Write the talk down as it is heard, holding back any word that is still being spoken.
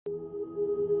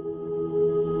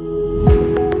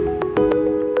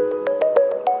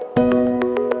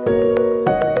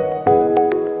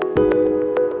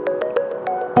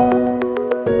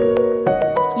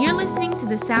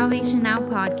Salvation Now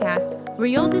podcast, where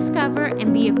you'll discover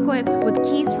and be equipped with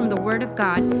keys from the Word of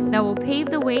God that will pave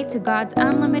the way to God's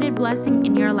unlimited blessing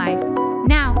in your life.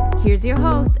 Now, here's your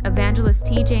host, Evangelist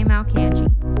TJ Malcanji.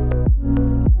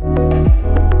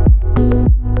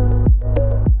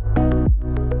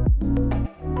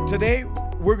 Today,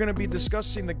 we're going to be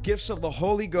discussing the gifts of the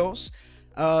Holy Ghost.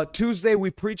 Tuesday, we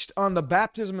preached on the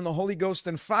baptism in the Holy Ghost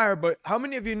and fire, but how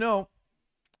many of you know,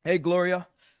 hey, Gloria,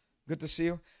 good to see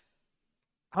you.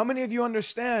 How many of you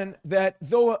understand that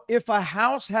if a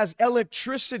house has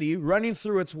electricity running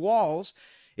through its walls,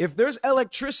 if there's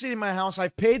electricity in my house,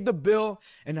 I've paid the bill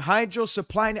and Hydro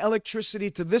supplying electricity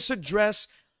to this address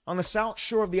on the south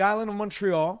shore of the island of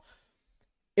Montreal.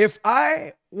 If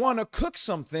I want to cook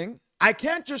something, I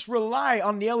can't just rely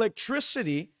on the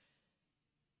electricity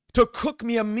to cook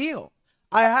me a meal.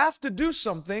 I have to do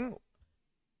something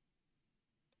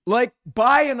like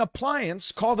buy an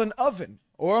appliance called an oven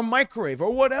or a microwave or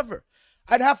whatever.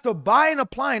 I'd have to buy an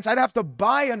appliance. I'd have to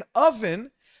buy an oven,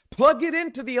 plug it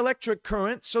into the electric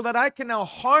current so that I can now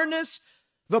harness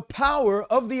the power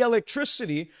of the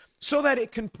electricity so that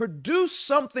it can produce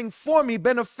something for me,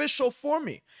 beneficial for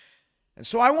me. And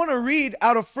so I want to read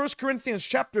out of 1 Corinthians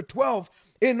chapter 12.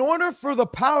 In order for the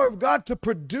power of God to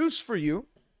produce for you,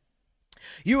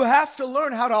 you have to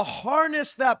learn how to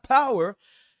harness that power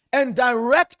and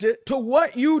direct it to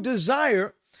what you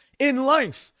desire in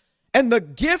life. And the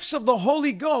gifts of the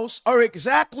Holy Ghost are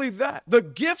exactly that. The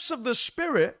gifts of the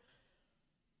Spirit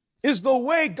is the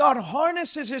way God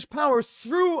harnesses His power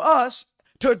through us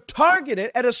to target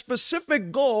it at a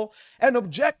specific goal and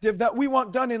objective that we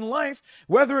want done in life,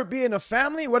 whether it be in a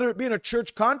family, whether it be in a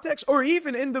church context, or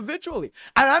even individually.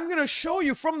 And I'm going to show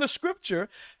you from the scripture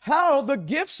how the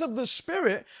gifts of the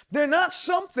Spirit, they're not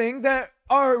something that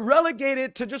are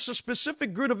relegated to just a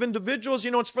specific group of individuals.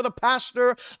 You know, it's for the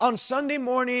pastor on Sunday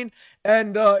morning,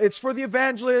 and it's for the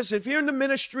evangelist. If you're in the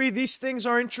ministry, these things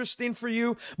are interesting for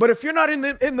you. But if you're not in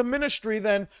the ministry,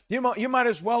 then you might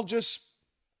as well just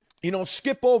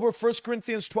skip over 1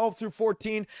 Corinthians 12 through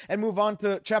 14 and move on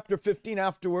to chapter 15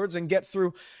 afterwards and get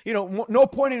through. No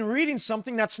point in reading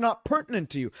something that's not pertinent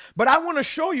to you. But I want to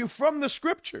show you from the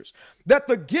scriptures that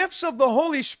the gifts of the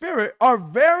Holy Spirit are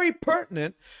very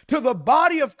pertinent to the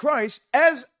body of Christ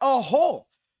as a whole.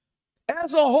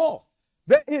 As a whole.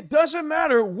 That it doesn't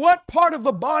matter what part of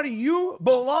the body you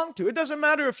belong to. It doesn't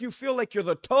matter if you feel like you're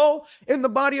the toe in the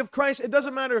body of Christ. It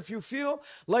doesn't matter if you feel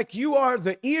like you are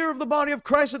the ear of the body of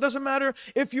Christ. It doesn't matter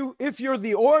if you're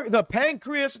the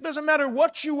pancreas. It doesn't matter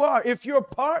what you are. If you're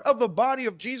part of the body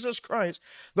of Jesus Christ,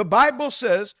 the Bible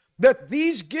says that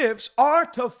these gifts are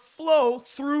to flow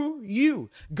through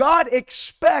you. God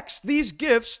expects these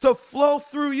gifts to flow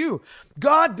through you.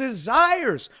 God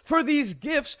desires for these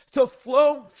gifts to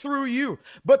flow through you.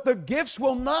 But the gifts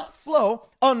will not flow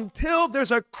until there's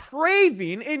a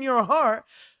craving in your heart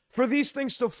for these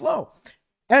things to flow.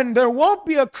 And there won't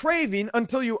be a craving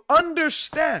until you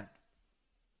understand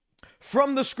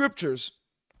from the scriptures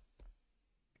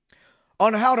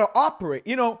on how to operate.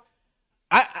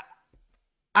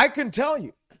 I can tell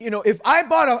you, if I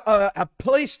bought a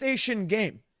PlayStation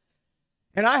game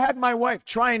and I had my wife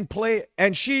try and play it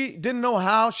and she didn't know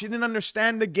how, she didn't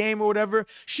understand the game or whatever,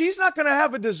 she's not going to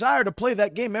have a desire to play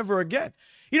that game ever again.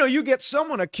 You get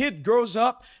a kid grows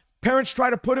up, parents try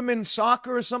to put him in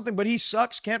soccer or something, but he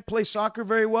sucks, can't play soccer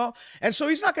very well. And so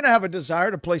he's not going to have a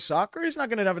desire to play soccer. He's not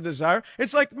going to have a desire.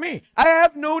 It's like me. I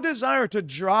have no desire to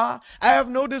draw. I have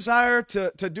no desire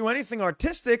to do anything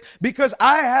artistic because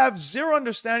I have zero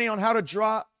understanding on how to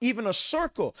draw even a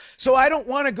circle. So I don't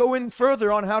want to go in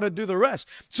further on how to do the rest.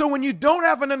 So when you don't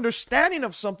have an understanding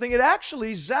of something, it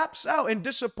actually zaps out and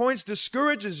disappoints,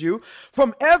 discourages you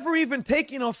from ever even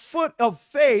taking a step of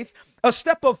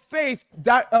faith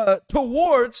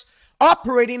towards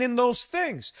operating in those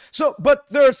things. But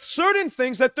there are certain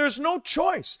things that there's no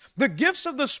choice. The gifts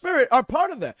of the Spirit are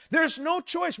part of that. There's no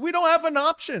choice. We don't have an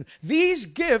option. These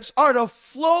gifts are to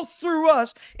flow through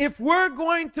us if we're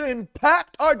going to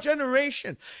impact our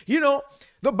generation.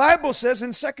 The Bible says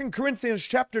in 2 Corinthians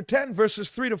chapter 10, verses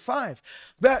 3-5,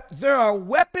 that there are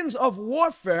weapons of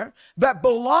warfare that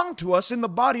belong to us in the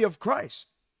body of Christ.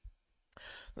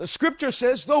 The scripture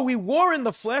says, though we war in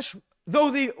the flesh,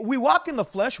 we walk in the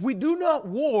flesh, we do not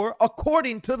war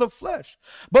according to the flesh.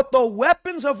 But the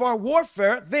weapons of our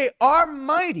warfare, they are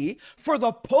mighty for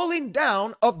the pulling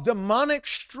down of demonic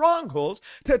strongholds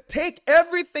to take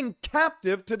everything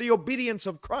captive to the obedience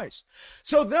of Christ.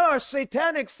 So there are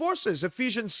satanic forces,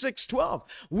 Ephesians 6:12.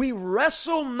 We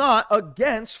wrestle not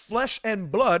against flesh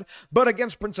and blood, but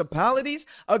against principalities,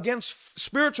 against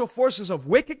spiritual forces of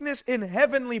wickedness in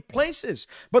heavenly places.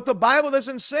 But the Bible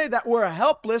doesn't say that we're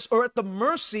helpless or at the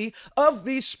mercy of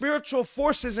these spiritual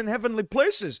forces in heavenly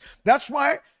places. That's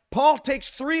why Paul takes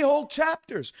 3 whole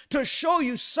chapters to show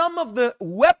you some of the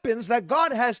weapons that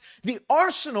God has, the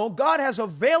arsenal God has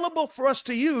available for us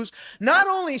to use, not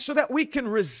only so that we can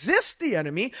resist the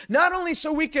enemy, not only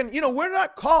so we can, we're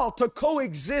not called to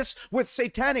coexist with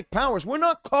satanic powers. We're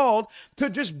not called to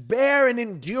just bear and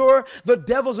endure the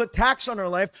devil's attacks on our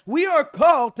life. We are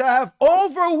called to have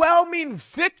overwhelming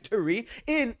victory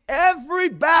in every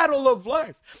battle of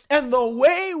life. And the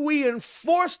way we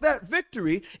enforce that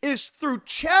victory is through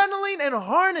channeling and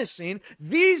harnessing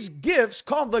these gifts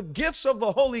called the gifts of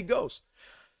the Holy Ghost.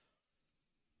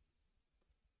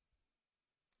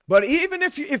 But even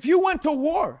if you went to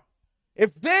war,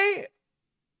 if they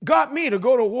got me to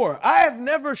go to war, I have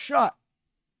never shot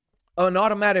an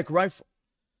automatic rifle.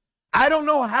 I don't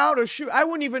know how to shoot. I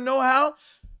wouldn't even know how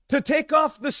to take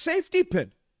off the safety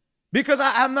pin, because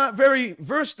I'm not very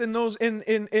versed in those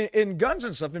in guns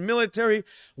and stuff, in military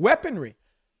weaponry.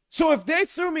 So if they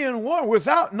threw me in war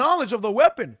without knowledge of the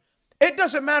weapon, it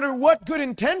doesn't matter what good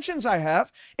intentions I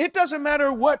have. It doesn't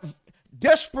matter what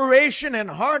desperation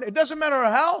and heart. It doesn't matter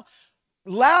how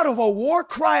loud of a war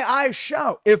cry I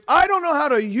shout. If I don't know how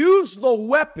to use the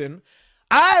weapon,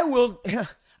 I will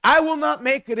not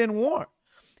make it in war.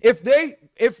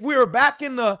 If we were back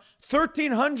in the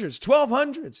 1300s,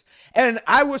 1200s, and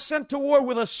I was sent to war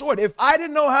with a sword, if I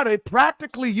didn't know how to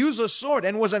practically use a sword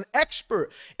and was an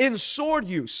expert in sword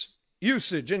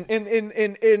usage,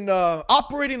 in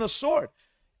operating a sword,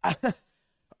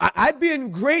 I'd be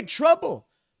in great trouble.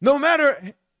 No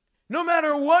matter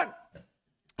what,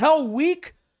 how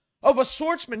weak of a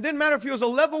swordsman, didn't matter if he was a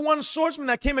level 1 swordsman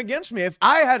that came against me, if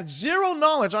I had zero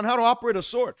knowledge on how to operate a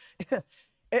sword,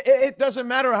 it doesn't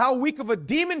matter how weak of a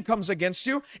demon comes against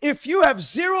you. If you have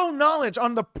zero knowledge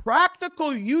on the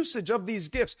practical usage of these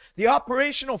gifts, the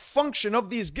operational function of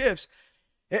these gifts,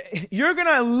 you're going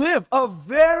to live a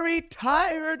very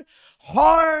tired,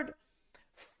 hard,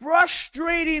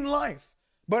 frustrating life.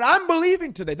 But I'm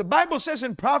believing today, the Bible says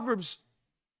in Proverbs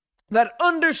that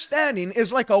understanding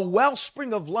is like a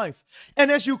wellspring of life. And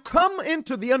as you come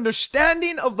into the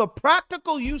understanding of the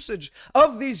practical usage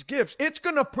of these gifts, it's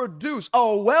going to produce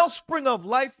a wellspring of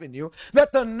life in you,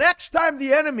 that the next time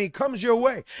the enemy comes your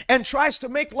way and tries to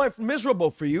make life miserable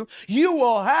for you, you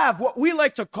will have what we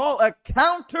like to call a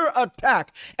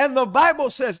counterattack. And the Bible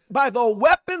says, by the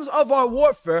weapons of our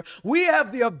warfare, we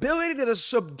have the ability to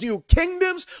subdue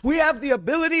kingdoms. We have the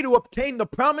ability to obtain the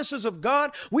promises of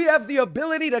God. We have the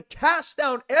ability to cast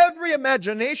down every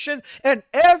imagination and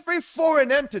every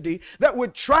foreign entity that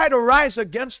would try to rise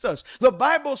against us. The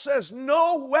Bible says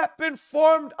no weapon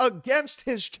formed against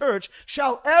his church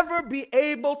shall ever be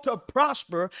able to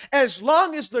prosper, as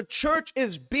long as the church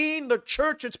is being the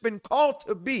church it's been called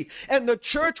to be. And the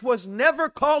church was never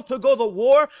called to go to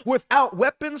war without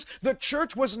weapons. The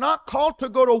church was not called to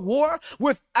go to war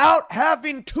without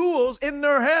having tools in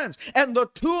their hands. And the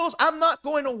tools, I'm not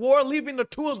going to war leaving the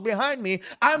tools behind me.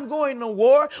 I'm going to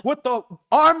war with the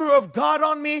armor of God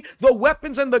on me, the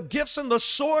weapons and the gifts and the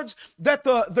swords that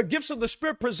the gifts of the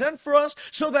Spirit present for us,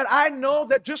 so that I know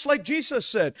that, just like Jesus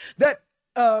said, that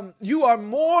you are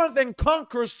more than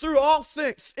conquerors through all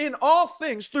things, in all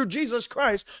things through Jesus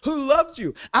Christ who loved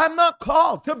you. I'm not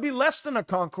called to be less than a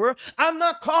conqueror. I'm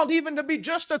not called even to be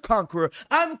just a conqueror.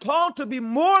 I'm called to be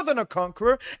more than a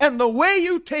conqueror. And the way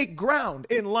you take ground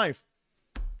in life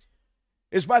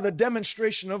is by the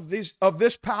demonstration of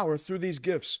this power through these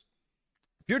gifts.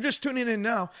 If you're just tuning in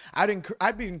now,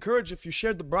 I'd be encouraged if you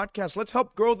shared the broadcast. Let's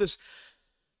help grow this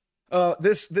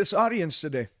audience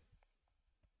today.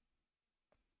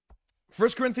 1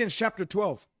 Corinthians chapter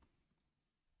 12,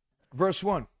 verse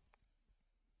 1.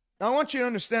 Now I want you to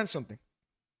understand something.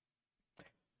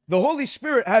 The Holy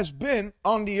Spirit has been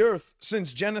on the earth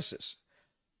since Genesis.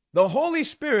 The Holy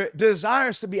Spirit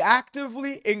desires to be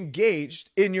actively engaged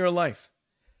in your life.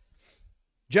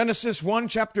 Genesis 1,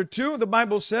 chapter 2, the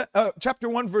Bible said, chapter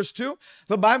 1, verse 2,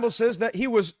 the Bible says that he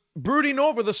was brooding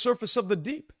over the surface of the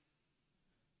deep.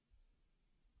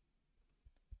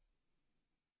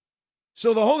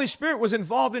 So the Holy Spirit was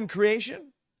involved in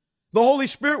creation. The Holy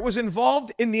Spirit was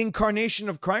involved in the incarnation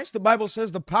of Christ. The Bible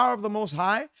says the power of the Most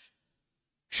High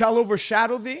shall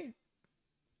overshadow thee,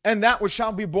 and that which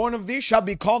shall be born of thee shall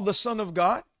be called the Son of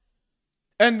God.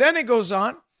 And then it goes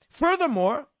on.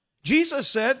 Furthermore, Jesus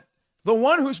said, the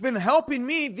one who's been helping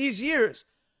me these years,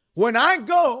 when I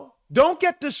go, don't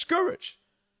get discouraged.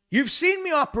 You've seen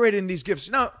me operate in these gifts.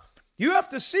 Now, you have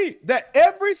to see that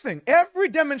everything, every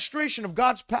demonstration of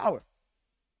God's power,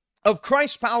 of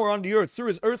Christ's power on the earth through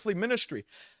his earthly ministry,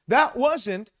 that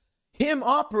wasn't him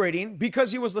operating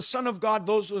because he was the Son of God.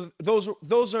 That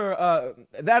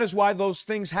is why those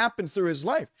things happened through his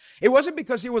life. It wasn't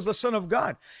because he was the Son of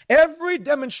God. Every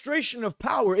demonstration of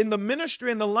power in the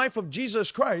ministry and the life of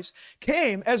Jesus Christ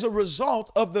came as a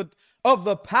result of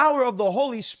the power of the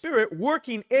Holy Spirit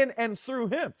working in and through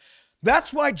him.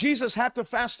 That's why Jesus had to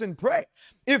fast and pray.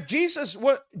 If Jesus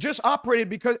just operated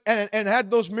because and had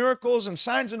those miracles and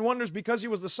signs and wonders because he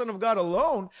was the Son of God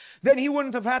alone, then he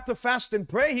wouldn't have had to fast and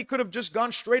pray. He could have just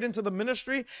gone straight into the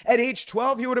ministry. At age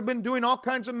 12, he would have been doing all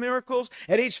kinds of miracles.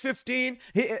 At age 15,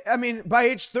 by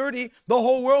age 30, the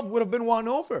whole world would have been won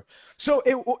over. So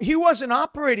he wasn't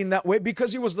operating that way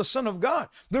because he was the Son of God.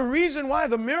 The reason why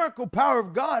the miracle power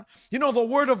of God, the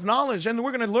word of knowledge, and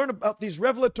we're going to learn about these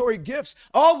revelatory gifts,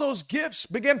 all those gifts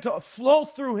began to flow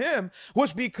through him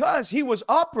was because he was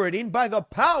operating by the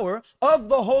power of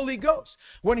the Holy Ghost.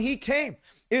 When he came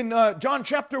in John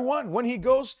chapter 1, when he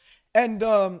goes and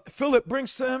Philip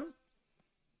brings to him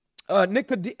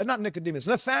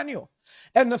Nathanael.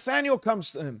 And Nathanael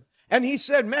comes to him. And he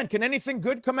said, man, can anything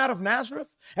good come out of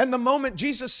Nazareth? And the moment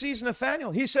Jesus sees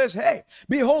Nathanael, he says, hey,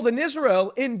 behold, in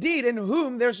Israel, indeed, in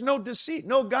whom there's no deceit,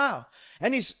 no guile.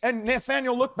 And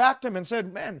Nathanael looked back to him and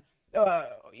said, man,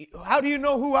 how do you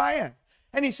know who I am?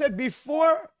 And he said,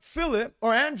 before Philip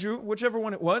or Andrew, whichever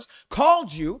one it was,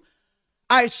 called you,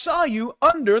 I saw you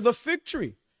under the fig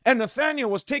tree. And Nathanael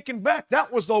was taken back.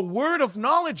 That was the word of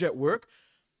knowledge at work,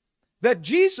 that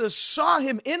Jesus saw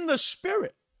him in the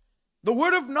Spirit. The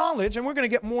word of knowledge, and we're going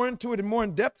to get more into it and more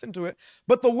in depth into it,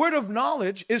 but the word of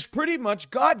knowledge is pretty much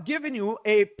God giving you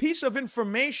a piece of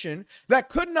information that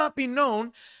could not be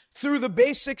known through the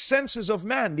basic senses of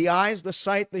man, the eyes, the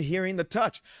sight, the hearing, the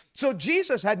touch. So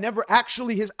Jesus had never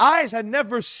his eyes had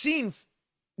never seen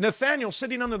Nathanael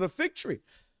sitting under the fig tree.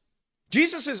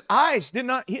 Jesus's eyes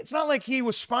it's not like he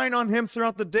was spying on him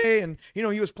throughout the day and,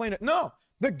 he was playing it. No,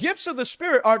 the gifts of the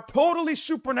Spirit are totally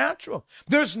supernatural.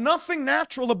 There's nothing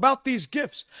natural about these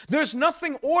gifts. There's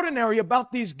nothing ordinary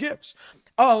about these gifts.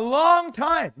 A long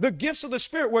time, the gifts of the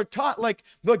Spirit were taught, like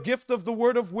the gift of the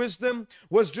word of wisdom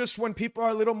was just when people are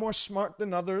a little more smart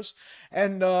than others.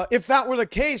 And if that were the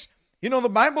case, the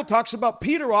Bible talks about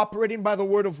Peter operating by the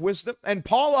word of wisdom, and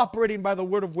Paul operating by the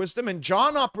word of wisdom, and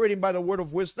John operating by the word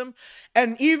of wisdom,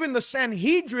 and even the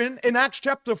Sanhedrin in Acts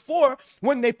chapter 4,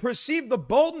 when they perceived the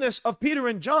boldness of Peter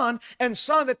and John and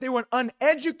saw that they were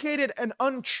uneducated and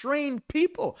untrained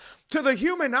people. To the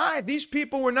human eye, these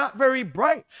people were not very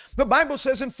bright. The Bible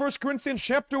says in 1 Corinthians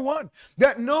chapter 1,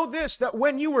 that know this, that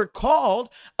when you were called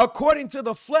according to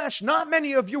the flesh, not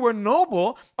many of you were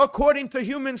noble according to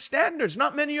human standards.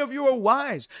 Not many of you were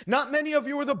wise. Not many of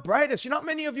you were the brightest. Not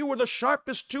many of you were the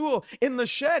sharpest tool in the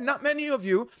shed. Not many of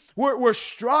you were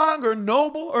strong or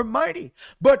noble or mighty.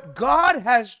 But God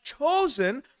has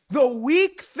chosen the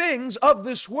weak things of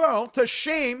this world to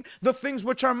shame the things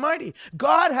which are mighty.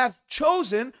 God hath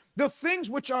chosen the things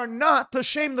which are not to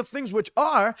shame the things which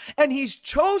are, and he's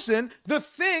chosen the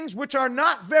things which are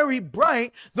not very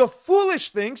bright, the foolish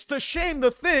things, to shame the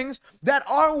things that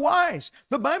are wise.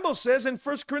 The Bible says in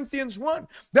 1 Corinthians 1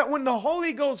 that when the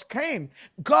Holy Ghost came,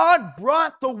 God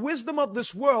brought the wisdom of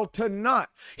this world to naught.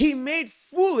 He made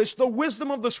foolish the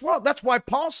wisdom of this world. That's why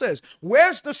Paul says,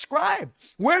 where's the scribe?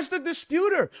 Where's the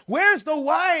disputer? Where's the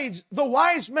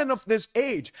wise men of this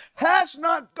age? Has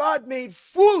not God made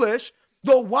foolish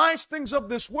the wise things of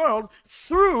this world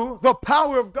through the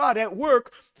power of God at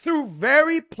work through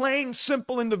very plain,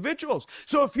 simple individuals?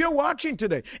 So if you're watching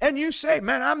today and you say,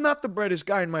 man, I'm not the brightest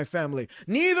guy in my family,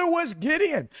 neither was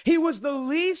Gideon. He was the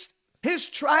least, his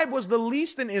tribe was the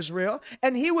least in Israel,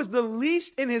 and he was the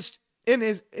least in his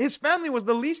family was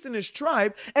the least in his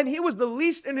tribe, and he was the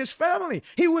least in his family.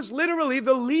 He was literally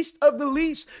the least of the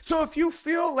least. So if you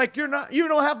feel like you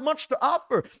don't have much to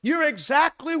offer, you're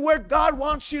exactly where God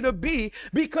wants you to be,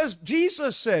 because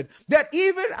Jesus said that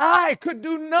even I could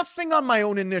do nothing on my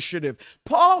own initiative.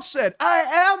 Paul said, I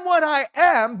am what I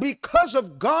am because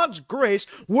of God's grace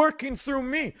working through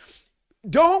me.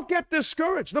 Don't get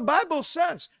discouraged. The Bible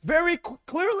says very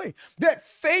clearly that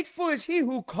faithful is he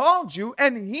who called you,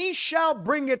 and he shall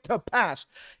bring it to pass.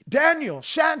 Daniel,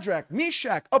 Shadrach,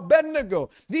 Meshach, Abednego.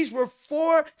 These were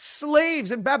 4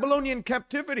 slaves in Babylonian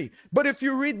captivity. But if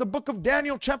you read the book of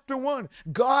Daniel chapter 1,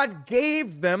 God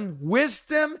gave them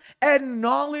wisdom and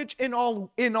knowledge in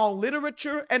all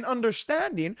literature and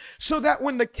understanding, so that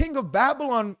when the king of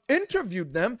Babylon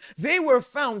interviewed them, they were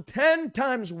found 10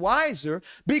 times wiser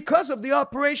because of the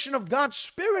operation of God's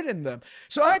Spirit in them.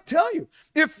 So I tell you,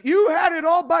 if you had it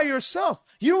all by yourself,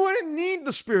 you wouldn't need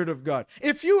the Spirit of God.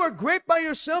 If you are great by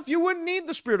yourself, you wouldn't need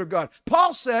the Spirit of God.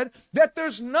 Paul said that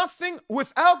there's nothing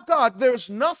without God, there's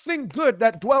nothing good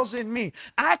that dwells in me.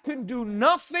 I can do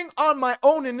nothing on my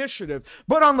own initiative.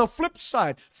 But on the flip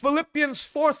side, Philippians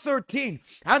 4:13,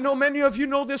 I know many of you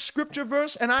know this scripture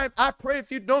verse, and I pray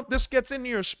if you don't, this gets into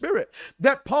your spirit,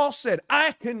 that Paul said,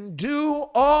 I can do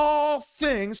all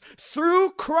things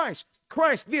through Christ,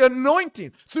 the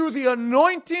anointing, through the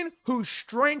anointing who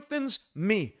strengthens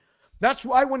me. That's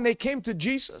why when they came to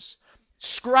Jesus,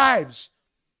 scribes,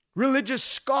 religious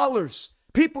scholars,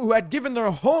 people who had given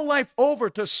their whole life over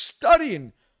to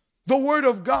studying the Word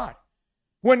of God,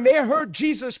 when they heard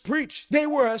Jesus preach, they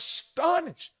were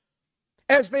astonished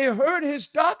as they heard his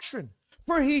doctrine.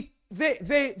 For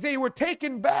they were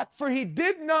taken back, for he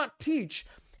did not teach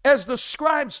as the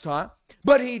scribes taught,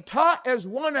 but he taught as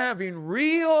one having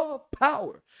real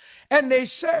power. And they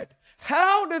said,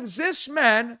 how does this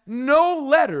man know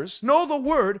letters, know the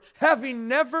word, having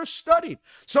never studied?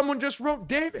 Someone just wrote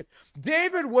David.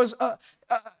 David was,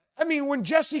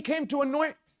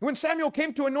 when Samuel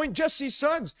came to anoint Jesse's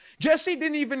sons, Jesse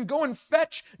didn't even go and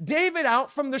fetch David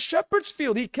out from the shepherd's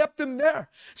field. He kept him there.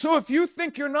 So if you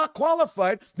think you're not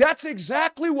qualified, that's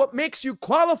exactly what makes you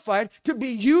qualified to be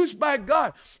used by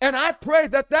God. And I pray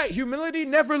that humility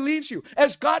never leaves you.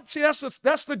 As God, see,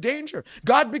 that's the danger.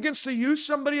 God begins to use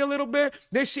somebody a little bit.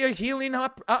 They see a healing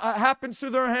happen through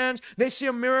their hands. They see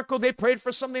a miracle. They prayed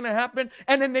for something to happen.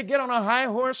 And then they get on a high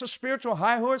horse, a spiritual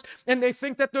high horse, and they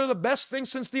think that they're the best thing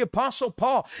since the Apostle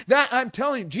Paul. That I'm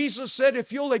telling you, Jesus said,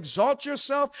 if you'll exalt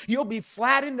yourself, you'll be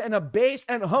flattened and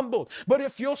abased and humbled. But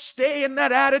if you'll stay in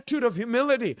that attitude of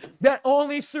humility, that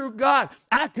only through God,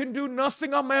 I can do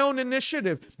nothing on my own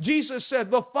initiative. Jesus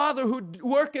said, the Father who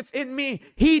worketh in me,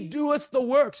 he doeth the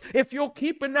works. If you'll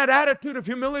keep in that attitude of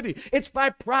humility, it's by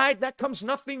pride that comes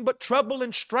nothing but trouble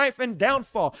and strife and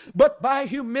downfall. But by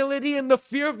humility and the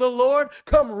fear of the Lord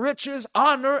come riches,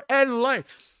 honor, and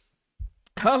life.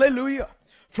 Hallelujah.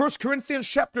 1 Corinthians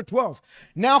chapter 12.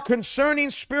 Now concerning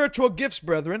spiritual gifts,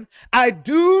 brethren, I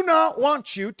do not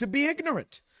want you to be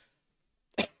ignorant.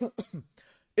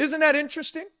 Isn't that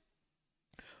interesting?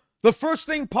 The first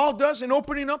thing Paul does in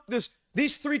opening up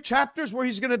these 3 chapters where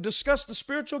he's going to discuss the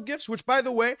spiritual gifts, which, by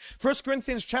the way, 1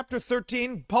 Corinthians chapter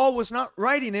 13, Paul was not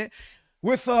writing it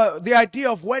with the idea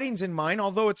of weddings in mind,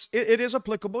 although it is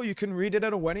applicable. You can read it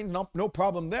at a wedding, no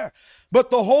problem there. But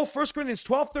the whole 1 Corinthians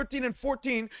 12, 13, and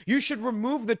 14, you should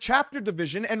remove the chapter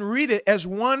division and read it as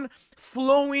one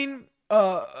flowing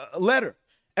letter.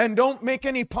 And don't make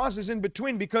any pauses in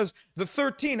between, because the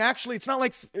 13, actually, it's not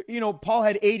like, Paul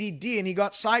had ADD and he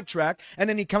got sidetracked and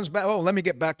then he comes back, let me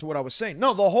get back to what I was saying.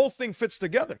 No, the whole thing fits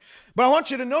together. But I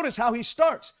want you to notice how he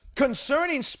starts.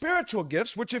 Concerning spiritual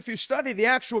gifts, which if you study the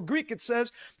actual Greek, it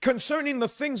says, concerning the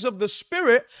things of the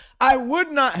Spirit, I would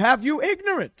not have you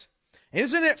ignorant.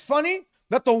 Isn't it funny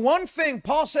that the one thing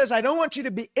Paul says I don't want you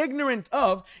to be ignorant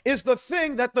of is the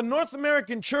thing that the North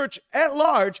American church at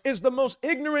large is the most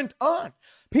ignorant on?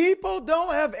 People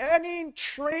don't have any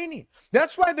training.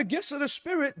 That's why the gifts of the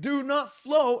Spirit do not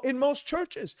flow in most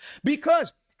churches,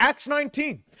 because Acts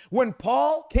 19, when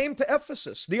Paul came to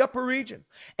Ephesus, the upper region,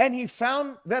 and he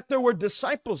found that there were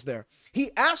disciples there,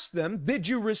 he asked them, did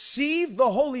you receive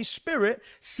the Holy Spirit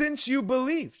since you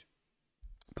believed?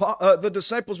 The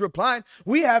disciples replied,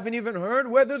 we haven't even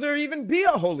heard whether there even be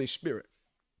a Holy Spirit.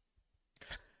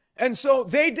 And so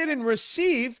they didn't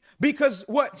receive, because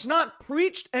what's not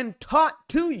preached and taught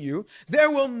to you,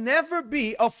 there will never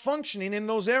be a functioning in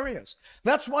those areas.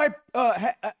 That's why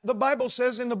the Bible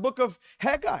says in the book of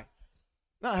Haggai,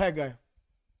 not Haggai,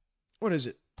 what is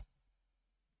it?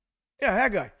 Yeah,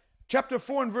 Haggai, chapter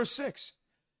 4 and verse 6.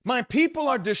 My people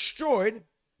are destroyed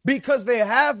because they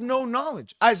have no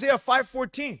knowledge. Isaiah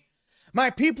 5:14. My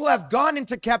people have gone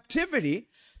into captivity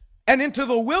and into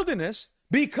the wilderness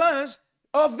because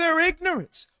of their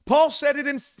ignorance. Paul said it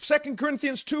in 2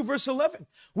 Corinthians 2 verse 11.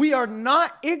 We are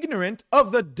not ignorant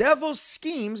of the devil's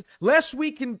schemes, lest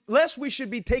we should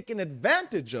be taken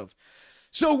advantage of.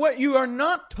 So what you are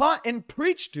not taught and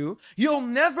preached to, you'll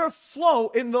never flow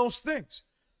in those things.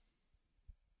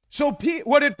 So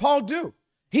what did Paul do?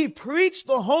 He preached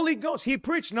the Holy Ghost. He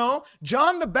preached, no,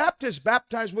 John the Baptist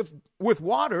baptized with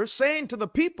water, saying to the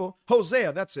people,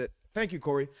 Hosea, that's it. Thank you,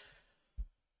 Corey.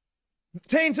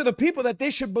 Saying to the people that they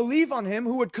should believe on him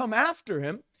who would come after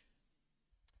him,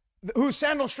 whose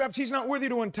sandal straps he's not worthy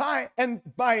to untie. And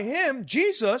by him,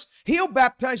 Jesus, he'll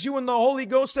baptize you in the Holy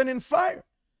Ghost and in fire.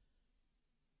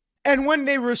 And when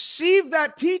they received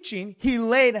that teaching, he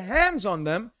laid hands on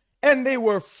them and they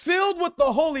were filled with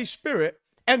the Holy Spirit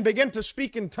and began to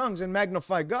speak in tongues and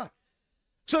magnify God.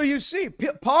 So you see,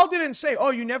 Paul didn't say,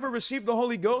 oh, you never received the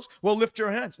Holy Ghost? Well, lift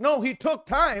your hands. No, he took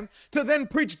time to then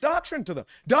preach doctrine to them.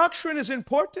 Doctrine is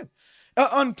important.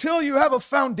 Until you have a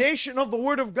foundation of the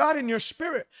Word of God in your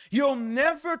spirit, you'll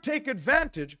never take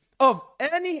advantage of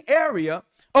any area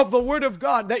of the Word of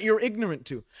God that you're ignorant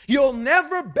to. You'll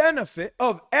never benefit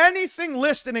of anything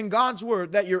listed in God's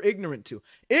Word that you're ignorant to.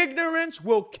 Ignorance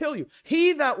will kill you.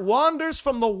 He that wanders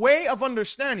from the way of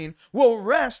understanding will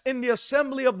rest in the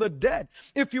assembly of the dead.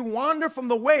 If you wander from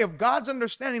the way of God's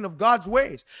understanding of God's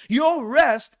ways, you'll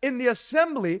rest in the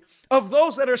assembly of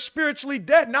those that are spiritually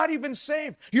dead, not even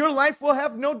saved. Your life will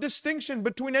have no distinction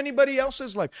between anybody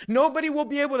else's life. Nobody will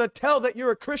be able to tell that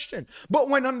you're a Christian. But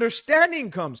when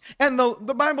understanding comes, and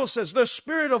the Bible says the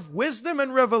spirit of wisdom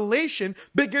and revelation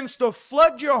begins to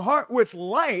flood your heart with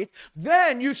light,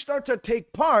 then you start to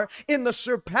take part in the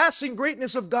surpassing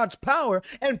greatness of God's power,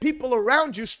 and people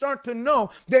around you start to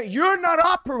know that you're not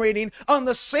operating on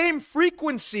the same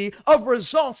frequency of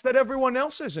results that everyone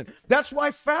else is in. That's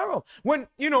why Pharaoh, when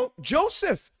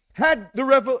Joseph had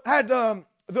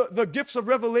the gifts of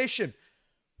revelation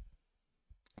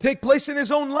take place in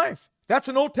his own life. That's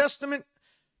an Old Testament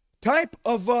type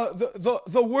of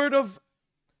the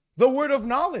word of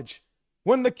knowledge.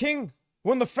 When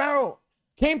the Pharaoh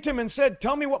came to him and said,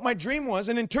 tell me what my dream was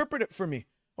and interpret it for me.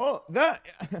 Well,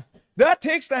 that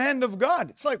takes the hand of God.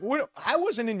 It's like, I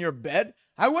wasn't in your bed.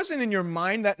 I wasn't in your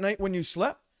mind that night when you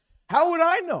slept. How would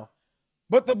I know?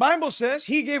 But the Bible says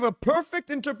he gave a perfect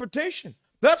interpretation.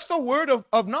 That's the word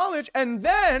of knowledge, and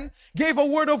then gave a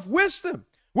word of wisdom,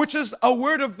 which is a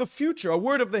word of the future, a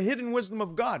word of the hidden wisdom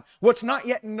of God, what's not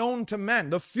yet known to men,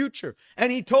 the future.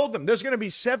 And he told them there's going to be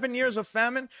 7 years of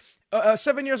famine,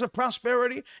 7 years of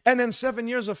prosperity, and then 7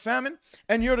 years of famine.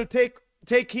 And you're to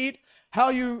take heed how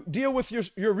you deal with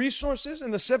your resources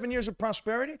in the 7 years of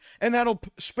prosperity, and that'll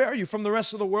spare you from the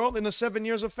rest of the world in the 7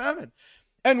 years of famine.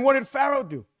 And what did Pharaoh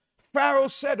do? Pharaoh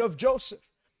said of Joseph,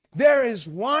 there is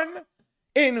one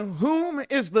in whom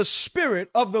is the Spirit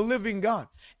of the living God.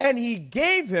 And he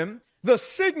gave him the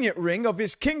signet ring of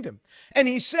his kingdom. And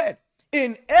he said,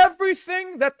 in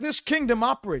everything that this kingdom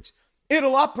operates,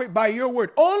 it'll operate by your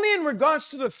word. Only in regards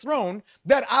to the throne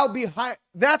that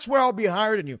that's where I'll be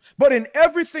higher than you. But in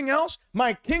everything else,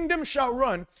 my kingdom shall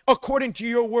run according to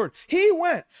your word. He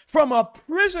went from a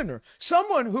prisoner,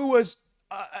 someone who was,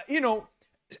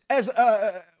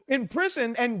 in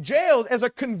prison and jailed as a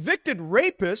convicted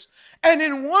rapist. And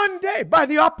in one day, by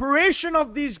the operation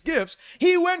of these gifts,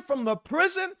 he went from the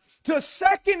prison to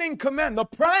second in command, the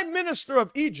prime minister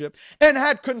of Egypt, and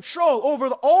had control over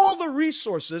all the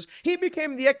resources. He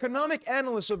became the economic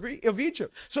analyst of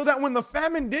Egypt, so that when the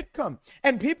famine did come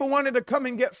and people wanted to come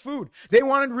and get food, they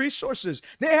wanted resources,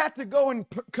 they had to go and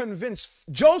convince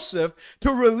Joseph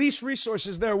to release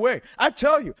resources their way. I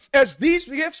tell you, as these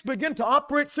gifts begin to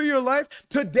operate through your life,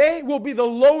 today will be the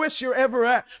lowest you're ever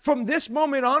at. From this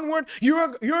moment onward,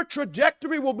 your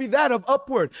trajectory will be that of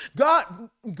upward.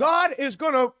 God is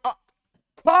going to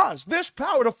cause this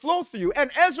power to flow through you.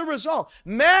 And as a result,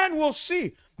 man will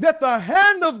see that the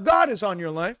hand of God is on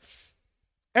your life,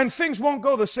 and things won't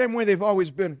go the same way they've always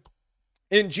been.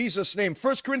 In Jesus' name.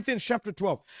 1 Corinthians chapter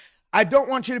 12. I don't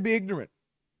want you to be ignorant.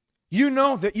 You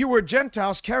know that you were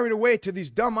Gentiles carried away to these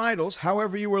dumb idols,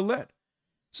 however you were led.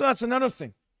 So that's another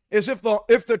thing, is if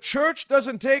the church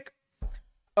doesn't take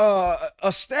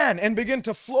a stand and begin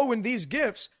to flow in these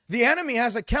gifts, the enemy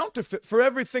has a counterfeit for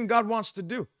everything God wants to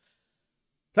do.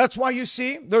 That's why you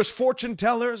see there's fortune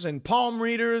tellers and palm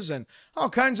readers and all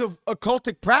kinds of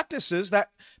occultic practices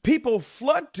that people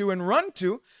flood to and run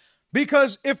to,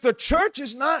 because if the church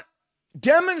is not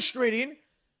demonstrating,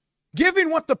 giving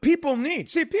what the people need.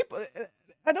 See, people,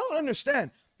 I don't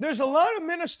understand. There's a lot of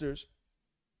ministers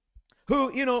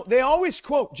who, they always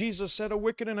quote, Jesus said, a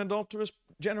wicked and adulterous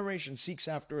generation seeks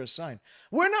after a sign.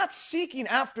 We're not seeking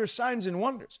after signs and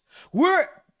wonders. We're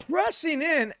pressing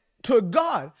in to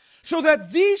God so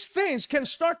that these things can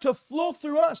start to flow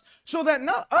through us, so that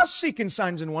not us seeking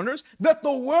signs and wonders, that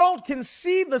the world can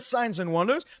see the signs and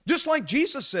wonders, just like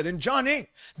Jesus said in John 8.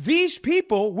 These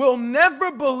people will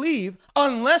never believe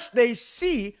unless they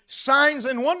see signs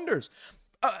and wonders.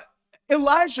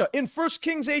 Elijah in 1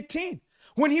 Kings 18,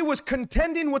 when he was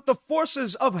contending with the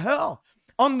forces of hell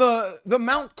on the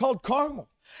mount called Carmel.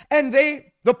 And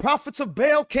the prophets of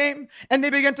Baal came and they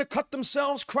began to cut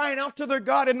themselves, crying out to their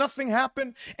God, and nothing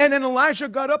happened. And then Elijah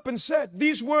got up and said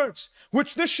these words,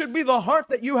 which this should be the heart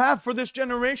that you have for this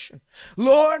generation.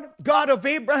 Lord, God of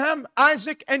Abraham,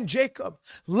 Isaac, and Jacob,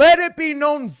 let it be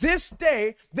known this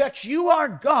day that you are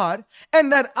God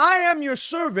and that I am your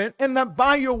servant, and that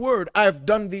by your word I have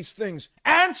done these things.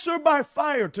 Answer by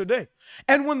fire today.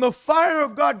 And when the fire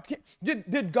of God came,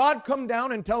 did God come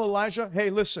down and tell Elijah, hey,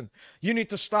 listen, you need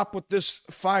to stop with this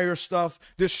fire stuff,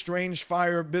 this strange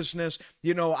fire business.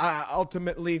 I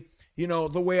ultimately,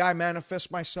 the way I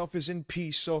manifest myself is in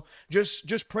peace. So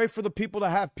just pray for the people to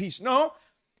have peace. No,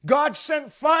 God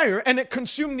sent fire and it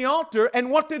consumed the altar.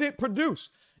 And what did it produce?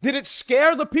 Did it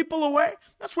scare the people away?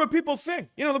 That's what people think.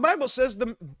 The Bible says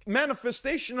the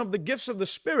manifestation of the gifts of the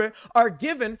Spirit are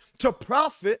given to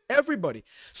profit everybody.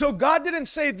 So God didn't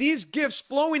say these gifts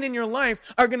flowing in your life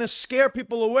are going to scare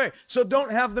people away. So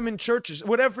don't have them in churches.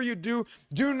 Whatever you do,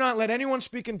 do not let anyone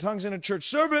speak in tongues in a church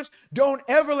service. Don't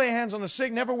ever lay hands on the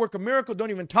sick. Never work a miracle.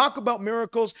 Don't even talk about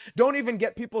miracles. Don't even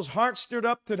get people's hearts stirred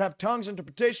up to have tongues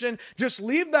interpretation. Just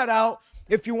leave that out.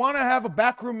 If you want to have a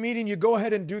backroom meeting, you go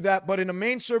ahead and do that. But in a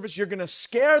main service, you're going to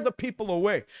scare the people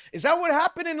away. Is that what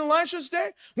happened in Elisha's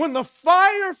day? When the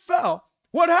fire fell,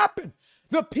 what happened?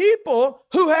 The people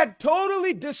who had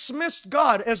totally dismissed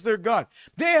God as their God,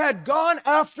 they had gone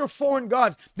after foreign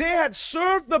gods. They had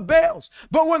served the Baals.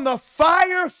 But when the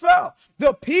fire fell,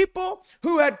 the people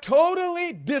who had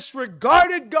totally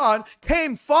disregarded God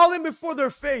came falling before their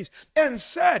face and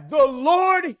said, the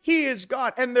Lord, He is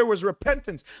God. And there was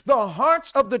repentance. The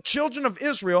hearts of the children of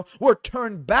Israel were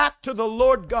turned back to the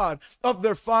Lord God of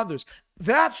their fathers.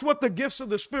 That's what the gifts of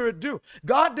the Spirit do.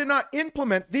 God did not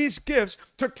implement these gifts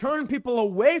to turn people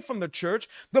away from the church.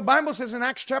 The Bible says in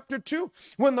Acts chapter 2,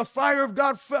 when the fire of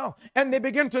God fell and they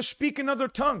began to speak in other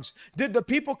tongues, did the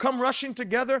people come rushing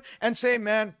together and say,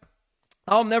 man,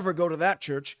 I'll never go to that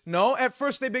church? No, at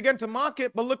first they began to mock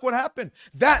it, but look what happened.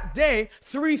 That day,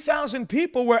 3,000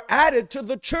 people were added to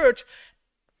the church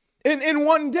in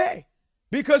one day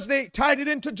because they tied it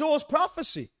into Joel's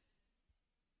prophecy.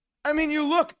 I mean, you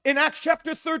look in Acts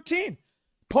chapter 13,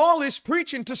 Paul is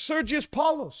preaching to Sergius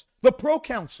Paulus, the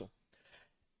proconsul.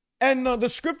 And the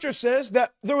scripture says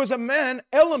that there was a man,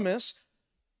 Elymas,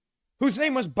 whose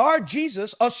name was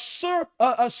Bar-Jesus, a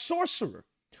sorcerer,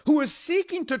 who was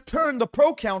seeking to turn the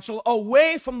proconsul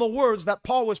away from the words that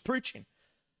Paul was preaching.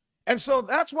 And so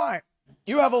that's why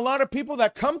you have a lot of people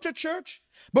that come to church,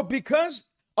 but because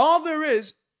all there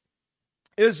is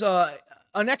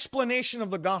an explanation of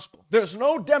the gospel. There's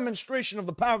no demonstration of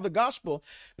the power of the gospel.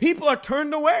 People are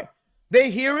turned away.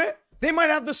 They hear it. They might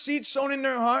have the seed sown in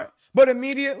their heart, but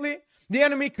immediately the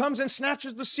enemy comes and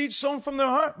snatches the seed sown from their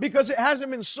heart because it hasn't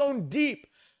been sown deep,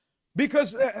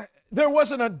 because there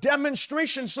wasn't a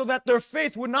demonstration so that their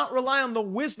faith would not rely on the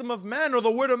wisdom of man or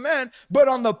the word of man, but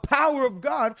on the power of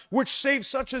God, which saves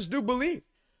such as do believe.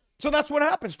 So that's what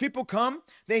happens. People come,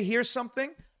 they hear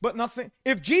something, but nothing.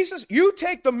 If Jesus, you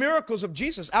take the miracles of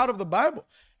Jesus out of the Bible,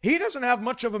 He doesn't have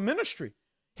much of a ministry.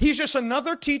 He's just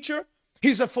another teacher.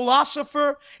 He's a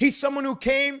philosopher. He's someone who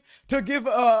came to give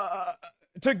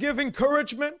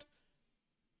encouragement,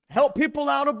 help people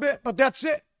out a bit, but that's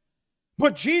it.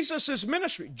 But Jesus'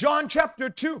 ministry, John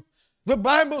chapter 2, the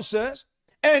Bible says,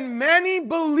 and many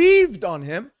believed on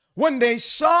Him when they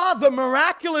saw the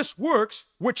miraculous works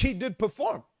which He did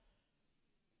perform.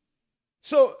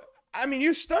 So, I mean,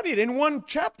 you studied in one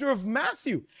chapter of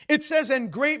Matthew. It says, and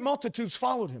great multitudes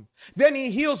followed Him. Then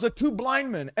He heals the 2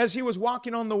 blind men as He was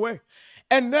walking on the way.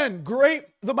 And then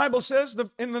the Bible says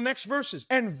in the next verses,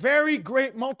 and very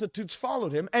great multitudes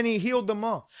followed Him, and He healed them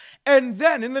all. And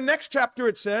then in the next chapter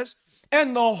it says,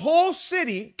 and the whole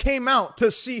city came out to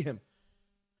see Him.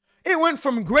 It went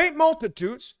from great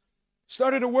multitudes,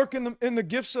 started to work in the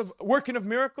gifts of working of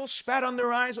miracles, spat on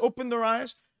their eyes, opened their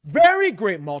eyes. Very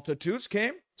great multitudes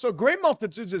came. So great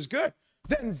multitudes is good.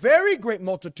 Then very great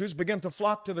multitudes began to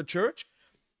flock to the church,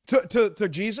 to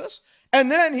Jesus.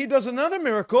 And then He does another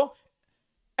miracle.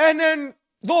 And then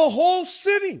the whole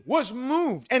city was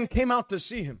moved and came out to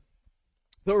see Him.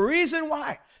 The reason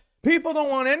why people don't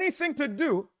want anything to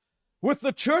do with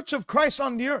the church of Christ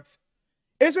on the earth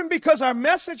isn't because our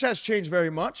message has changed very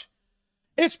much.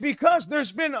 It's because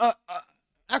there's been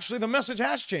actually the message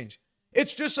has changed.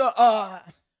 It's just a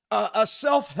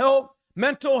self-help,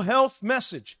 mental health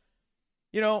message.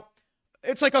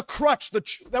 it's like a crutch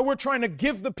that we're trying to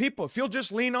give the people. If you'll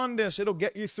just lean on this, it'll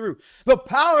get you through. The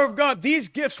power of God, these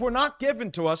gifts were not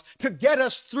given to us to get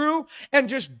us through and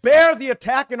just bear the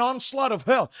attack and onslaught of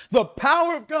hell. The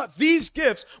power of God, these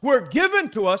gifts were given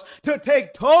to us to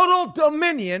take total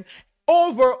dominion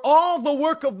over all the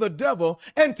work of the devil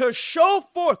and to show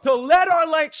forth, to let our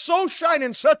light so shine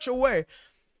in such a way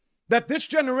that this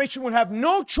generation would have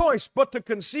no choice but to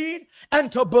concede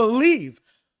and to believe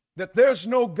that there's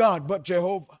no God but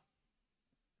Jehovah.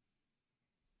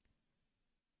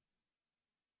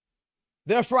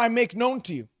 Therefore, I make known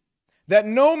to you that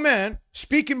no man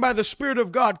speaking by the Spirit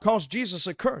of God calls Jesus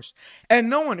accursed. And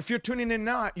no one, if you're tuning in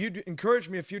now, you'd encourage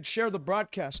me if you'd share the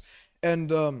broadcast and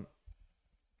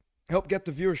help get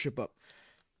the viewership up.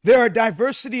 There are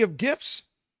diversity of gifts,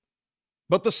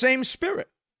 but the same Spirit.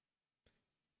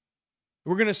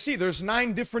 We're going to see there's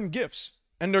 9 different gifts,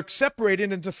 and they're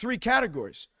separated into 3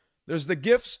 categories. There's the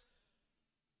gifts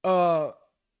of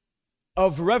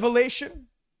revelation,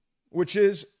 which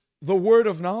is the word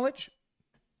of knowledge,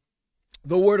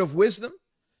 the word of wisdom,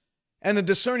 and the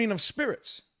discerning of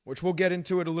spirits, which we'll get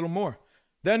into it a little more.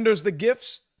 Then there's the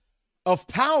gifts of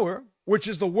power, which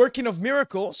is the working of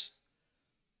miracles,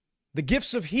 the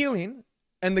gifts of healing,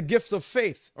 and the gift of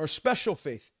faith, or special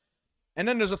faith. And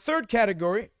then there's a 3rd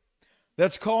category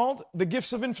that's called the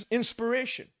gifts of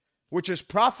inspiration, which is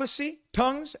prophecy,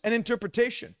 tongues, and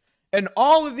interpretation. And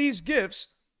all of these gifts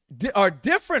are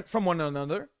different from one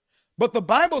another, but the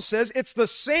Bible says it's the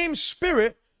same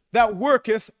Spirit that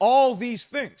worketh all these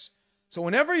things. So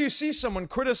whenever you see someone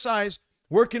criticize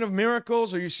working of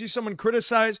miracles, or you see someone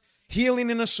criticize healing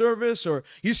in a service, or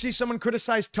you see someone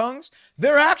criticize tongues,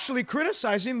 they're actually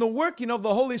criticizing the working of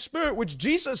the Holy Spirit, which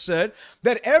Jesus said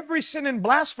that every sin and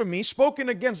blasphemy spoken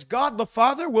against God the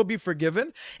Father will be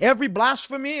forgiven. Every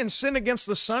blasphemy and sin against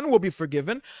the Son will be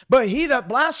forgiven. But he that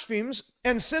blasphemes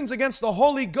and sins against the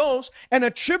Holy Ghost and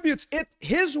attributes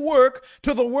his work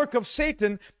to the work of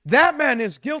Satan, that man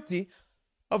is guilty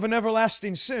of an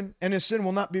everlasting sin, and his sin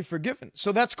will not be forgiven.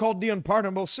 So that's called the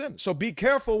unpardonable sin. So be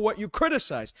careful what you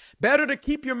criticize. Better to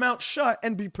keep your mouth shut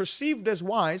and be perceived as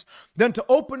wise than to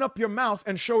open up your mouth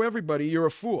and show everybody you're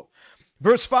a fool.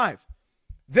 Verse 5,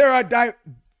 there are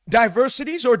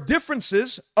diversities or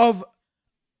differences of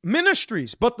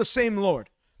ministries, but the same Lord.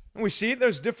 And we see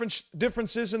there's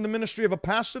differences in the ministry of a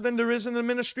pastor than there is in the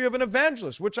ministry of an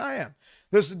evangelist, which I am.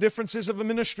 There's the differences of the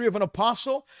ministry of an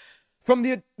apostle from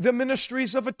the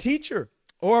ministries of a teacher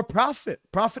or a prophet.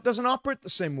 Prophet doesn't operate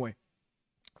the same way.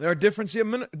 There are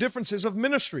differences of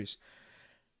ministries.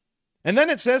 And then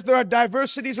it says there are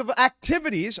diversities of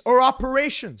activities or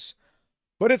operations,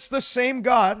 but it's the same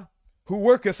God who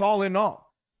worketh all in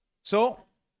all. So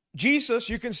Jesus,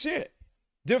 you can see it.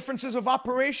 Differences of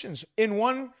operations. In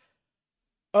one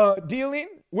dealing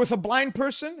with a blind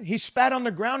person, he spat on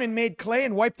the ground and made clay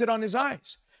and wiped it on his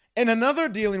eyes. In another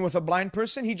dealing with a blind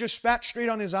person, he just spat straight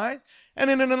on his eyes. And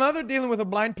in another dealing with a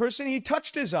blind person, he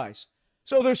touched his eyes.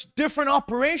 So there's different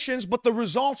operations, but the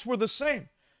results were the same.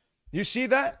 You see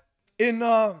that in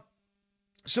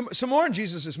some more in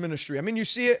Jesus' ministry. I mean, you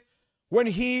see it when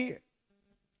he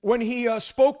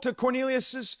spoke to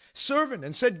Cornelius' servant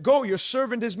and said, "Go, your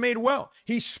servant is made well."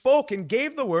 He spoke and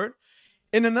gave the word.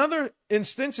 In another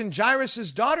instance, in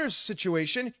Jairus' daughter's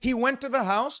situation, he went to the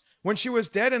house when she was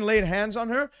dead and laid hands on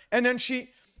her, and then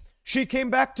she came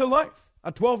back to life,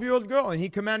 a 12-year-old girl, and he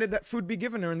commanded that food be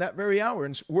given her in that very hour,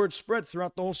 and word spread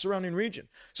throughout the whole surrounding region.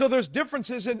 So there's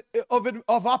differences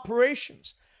of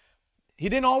operations. He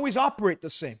didn't always operate the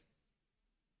same.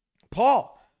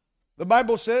 Paul, the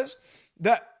Bible says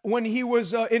that when he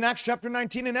was in Acts chapter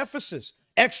 19 in Ephesus,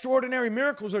 extraordinary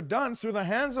miracles are done through the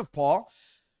hands of Paul,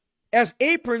 as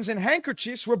aprons and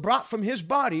handkerchiefs were brought from his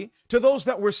body to those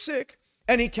that were sick,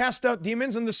 and he cast out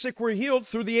demons, and the sick were healed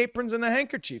through the aprons and the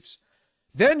handkerchiefs.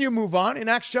 Then you move on. In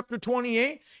Acts chapter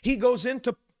 28, he goes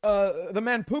into the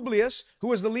man Publius, who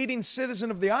was the leading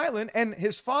citizen of the island, and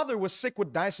his father was sick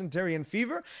with dysentery and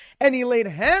fever, and he laid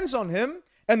hands on him,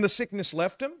 and the sickness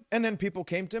left him, and then people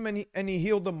came to him, and he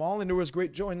healed them all, and there was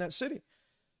great joy in that city.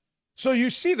 So you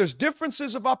see, there's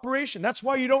differences of operation. That's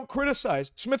why you don't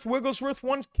criticize. Smith Wigglesworth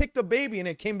once kicked a baby and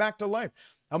it came back to life.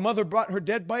 A mother brought her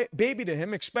dead baby to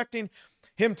him, expecting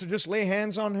him to just lay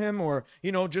hands on him or,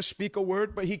 just speak a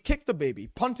word. But he kicked the baby,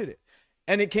 punted it,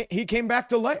 and he came back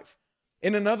to life.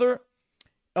 In another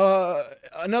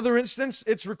instance,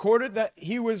 it's recorded that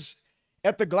he was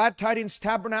at the Glad Tidings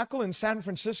Tabernacle in San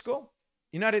Francisco,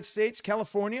 United States,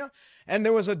 California, and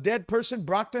there was a dead person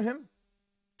brought to him.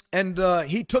 And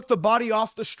he took the body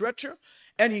off the stretcher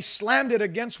and he slammed it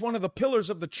against one of the pillars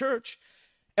of the church,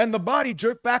 and the body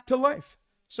jerked back to life.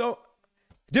 So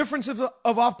differences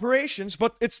of operations,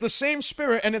 but it's the same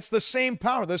Spirit and it's the same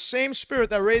power, the same Spirit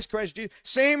that raised Christ Jesus,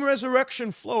 same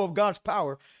resurrection flow of God's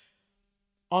power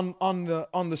on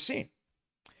the scene.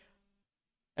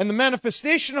 And the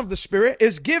manifestation of the Spirit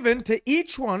is given to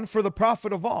each one for the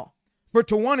profit of all. For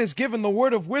to one is given the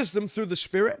word of wisdom through the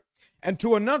Spirit, and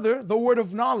to another the word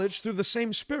of knowledge through the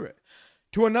same Spirit.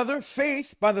 To another,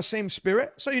 faith by the same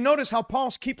Spirit. So you notice how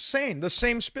Paul keeps saying the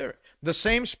same Spirit, the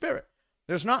same Spirit.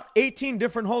 There's not 18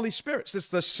 different Holy Spirits. It's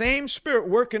the same Spirit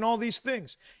working all these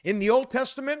things. In the Old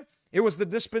Testament, it was the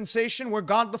dispensation where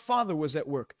God the Father was at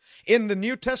work. In the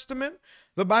New Testament,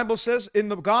 the Bible says in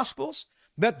the Gospels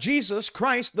that Jesus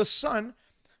Christ, the Son,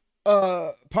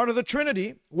 part of the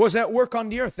Trinity, was at work on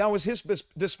the earth. That was his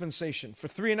dispensation for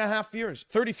 33 and a half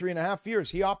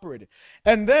years he operated.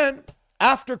 And then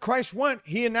after Christ went,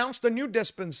 he announced a new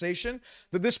dispensation,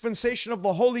 the dispensation of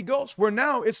the Holy Ghost, where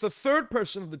now it's the third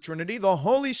person of the Trinity. The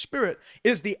Holy Spirit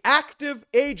is the active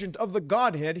agent of the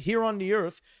Godhead here on the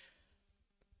earth.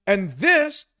 And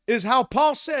this is how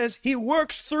Paul says he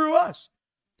works through us.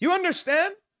 You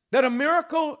understand that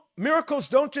miracles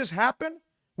don't just happen?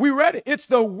 We read it. It's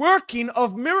the working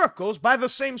of miracles by the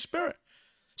same Spirit.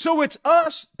 So it's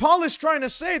us. Paul is trying to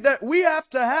say that we have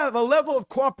to have a level of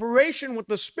cooperation with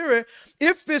the Spirit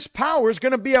if this power is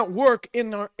going to be at work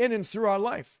in and through our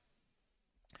life.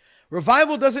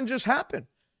 Revival doesn't just happen.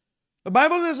 The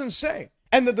Bible doesn't say.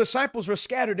 And the disciples were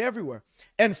scattered everywhere.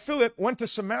 And Philip went to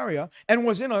Samaria and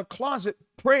was in a closet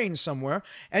praying somewhere.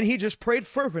 And he just prayed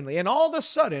fervently. And all of a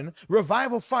sudden,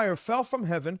 revival fire fell from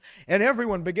heaven. And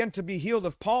everyone began to be healed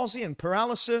of palsy and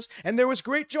paralysis. And there was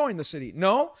great joy in the city.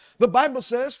 No, the Bible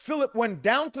says Philip went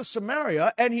down to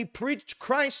Samaria and he preached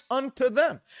Christ unto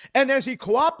them. And as he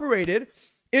cooperated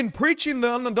in preaching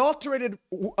the unadulterated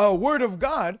word of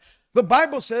God, the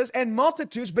Bible says, and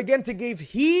multitudes began to give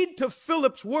heed to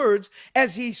Philip's words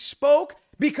as he spoke,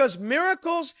 because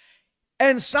miracles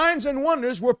and signs and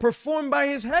wonders were performed by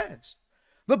his hands.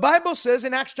 The Bible says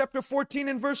in Acts chapter 14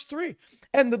 and verse 3,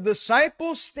 and the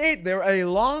disciples stayed there a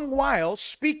long while,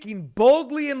 speaking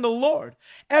boldly in the Lord,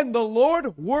 and the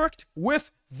Lord worked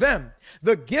with them.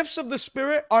 The gifts of the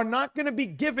Spirit are not going to be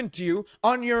given to you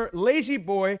on your lazy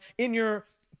boy in your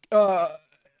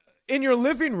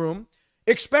living room,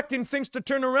 expecting things to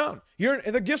turn around.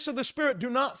 The gifts of the Spirit do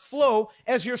not flow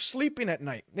as you're sleeping at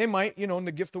night. They might, in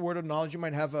the gift of word of knowledge, you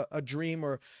might have a dream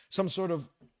or some sort of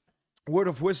word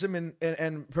of wisdom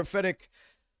and prophetic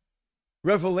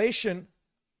revelation.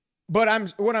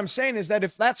 But what I'm saying is that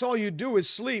if that's all you do is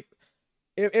sleep,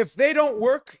 if they don't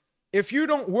work, if you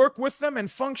don't work with them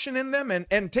and function in them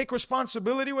and take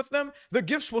responsibility with them, the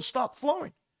gifts will stop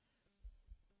flowing.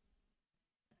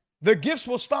 The gifts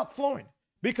will stop flowing.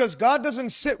 Because God doesn't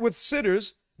sit with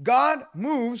sitters, God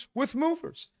moves with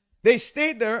movers. They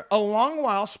stayed there a long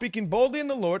while, speaking boldly in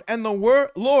the Lord, and the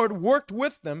Lord worked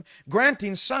with them,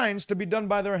 granting signs to be done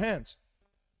by their hands.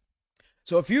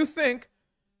 So if you think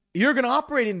you're going to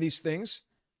operate in these things,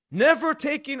 never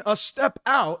taking a step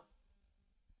out,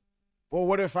 well,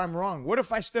 what if I'm wrong? What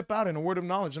if I step out in a word of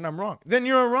knowledge and I'm wrong? Then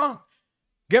you're wrong.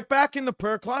 Get back in the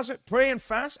prayer closet, pray and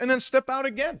fast, and then step out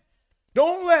again.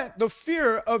 Don't let the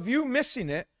fear of you missing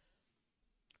it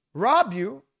rob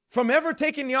you from ever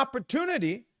taking the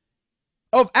opportunity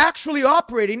of actually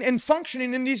operating and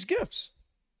functioning in these gifts.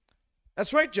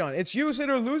 That's right, John. It's use it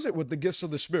or lose it with the gifts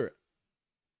of the Spirit.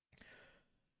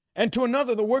 And to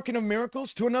another, the working of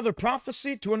miracles, to another,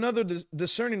 prophecy, to another,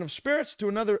 discerning of spirits, to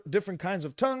another, different kinds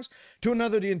of tongues, to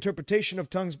another, the interpretation of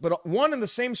tongues. But one and the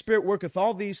same Spirit worketh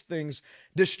all these things,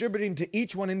 distributing to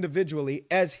each one individually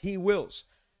as he wills.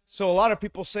 So a lot of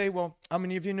people say, well, how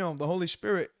many of you know the Holy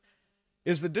Spirit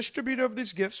is the distributor of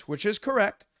these gifts, which is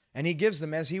correct, and he gives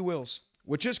them as he wills,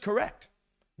 which is correct.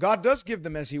 God does give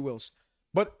them as he wills.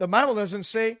 But the Bible doesn't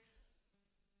say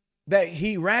that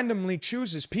he randomly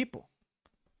chooses people.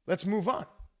 Let's move on.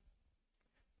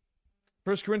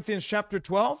 1 Corinthians chapter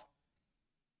 12,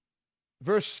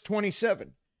 verse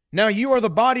 27. Now you are the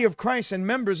body of Christ and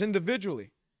members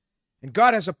individually. And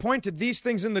God has appointed these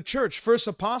things in the church, first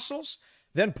apostles,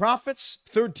 then prophets,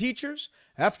 third teachers,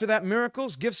 after that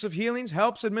miracles, gifts of healings,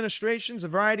 helps, administrations,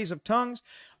 varieties of tongues.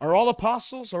 Are all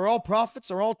apostles? Are all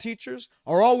prophets? Are all teachers?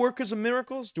 Are all workers of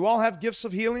miracles? Do all have gifts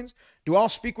of healings? Do all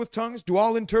speak with tongues? Do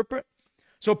all interpret?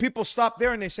 So people stop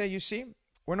there and they say, you see,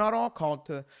 we're not all called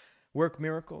to work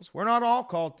miracles. We're not all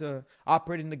called to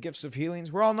operate in the gifts of healings.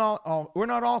 We're not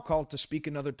all called to speak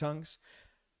in other tongues.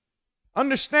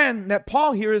 Understand that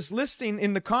Paul here is listing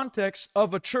in the context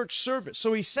of a church service.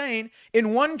 So he's saying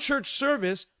in one church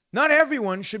service, Not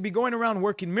everyone should be going around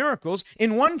working miracles.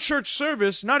 In one church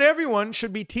service, not everyone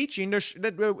should be teaching.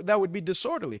 That would be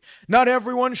disorderly. Not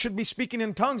everyone should be speaking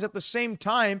in tongues at the same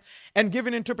time and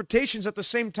giving interpretations at the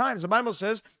same time. The Bible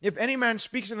says, if any man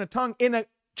speaks in a tongue in a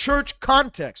church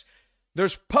context,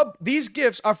 these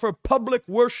gifts are for public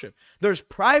worship. There's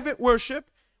private worship,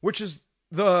 which is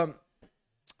your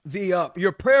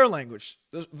prayer language,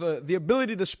 the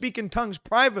ability to speak in tongues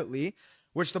privately,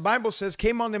 which the Bible says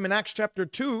came on them in Acts chapter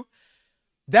 2,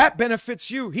 that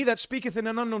benefits you. He that speaketh in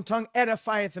an unknown tongue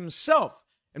edifieth himself.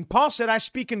 And Paul said, I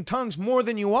speak in tongues more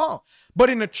than you all. But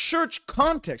in a church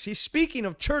context, he's speaking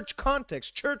of church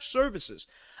context, church services.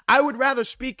 I would rather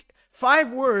speak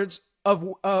 5 words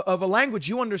of a language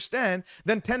you understand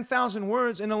than 10,000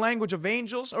 words in a language of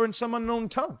angels or in some unknown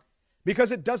tongue,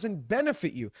 because it doesn't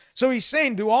benefit you. So he's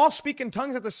saying, do all speak in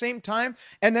tongues at the same time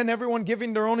and then everyone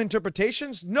giving their own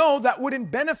interpretations? No, that wouldn't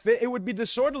benefit. It would be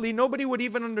disorderly. Nobody would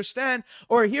even understand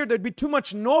or hear. There'd be too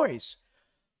much noise.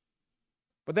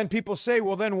 But then people say,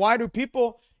 well, then why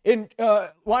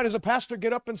does a pastor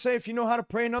get up and say, if you know how to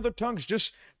pray in other tongues,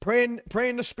 just pray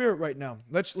in the Spirit right now.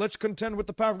 Let's contend with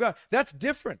the power of God. That's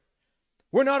different.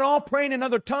 We're not all praying in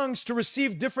other tongues to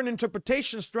receive different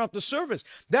interpretations throughout the service.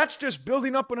 That's just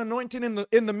building up an anointing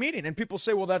in the meeting. And people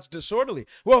say, well, that's disorderly.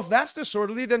 Well, if that's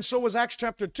disorderly, then so was Acts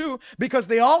chapter 2, because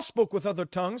they all spoke with other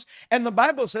tongues. And the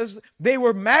Bible says they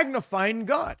were magnifying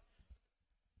God.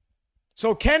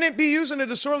 So can it be used in a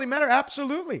disorderly manner?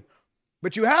 Absolutely.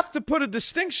 But you have to put a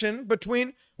distinction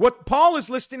between what Paul is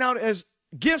listing out as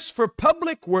gifts for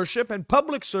public worship and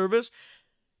public service,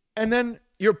 and then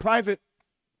your private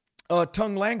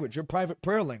tongue language, your private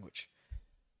prayer language.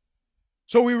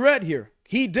 So we read here,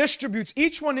 he distributes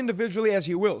each one individually as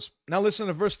he wills. Now listen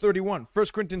to verse 31, 1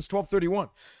 Corinthians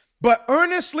 12:31. But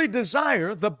earnestly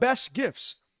desire the best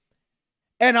gifts,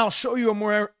 and I'll show you a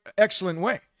more excellent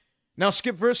way. Now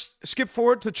skip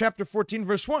forward to chapter 14,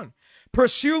 verse 1.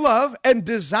 Pursue love and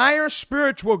desire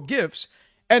spiritual gifts,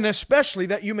 and especially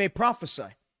that you may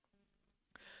prophesy.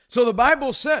 So the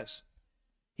Bible says,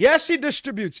 yes, he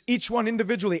distributes each one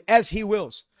individually as he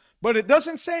wills. But it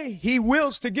doesn't say he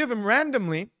wills to give him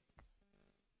randomly,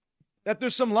 that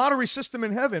there's some lottery system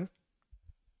in heaven,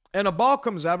 and a ball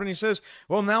comes out and he says,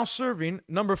 well, now serving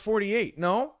number 48.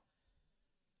 No.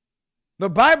 The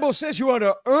Bible says you are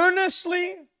to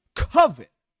earnestly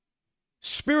covet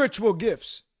spiritual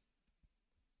gifts.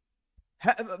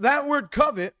 That word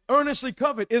covet, earnestly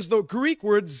covet, is the Greek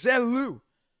word zelou,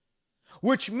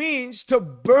 which means to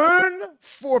burn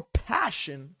for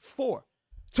passion for.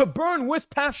 To burn with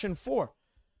passion for.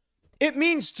 It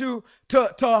means to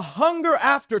hunger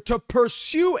after, to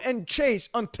pursue and chase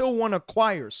until one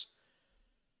acquires.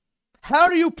 How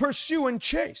do you pursue and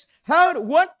chase?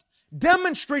 What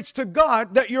demonstrates to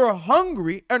God that you're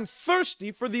hungry and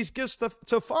thirsty for these gifts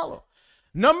to follow?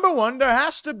 Number one, there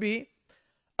has to be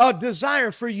a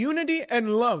desire for unity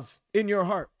and love in your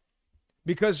heart.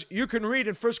 Because you can read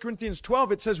in 1 Corinthians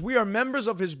 12, it says we are members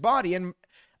of his body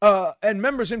and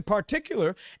members in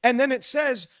particular. And then it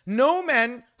says, no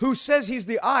man who says he's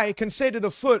the eye can say to the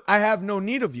foot, I have no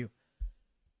need of you.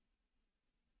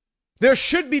 There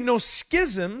should be no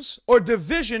schisms or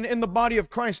division in the body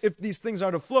of Christ if these things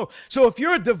are to flow. So if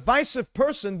you're a divisive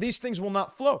person, these things will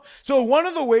not flow. So one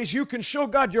of the ways you can show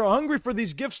God you're hungry for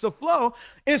these gifts to flow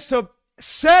is to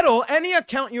settle any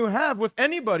account you have with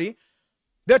anybody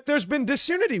that there's been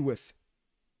disunity with.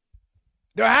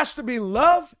 There has to be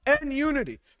love and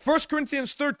unity. 1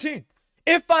 Corinthians 13.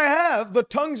 If I have the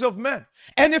tongues of men,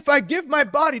 and if I give my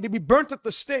body to be burnt at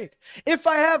the stake, if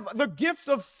I have the gift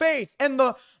of faith and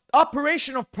the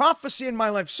operation of prophecy in my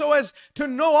life, so as to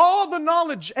know all the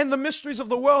knowledge and the mysteries of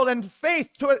the world, and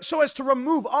faith so as to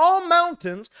remove all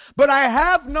mountains, but I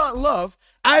have not love,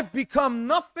 I've become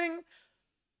nothing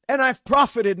and I've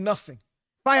profited nothing.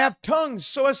 If I have tongues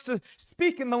so as to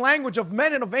speak in the language of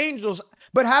men and of angels,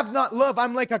 but have not love,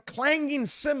 I'm like a clanging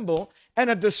cymbal and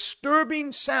a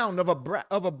disturbing sound of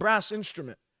a brass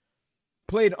instrument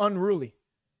played unruly.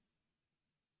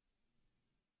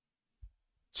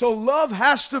 So love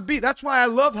has to be. That's why I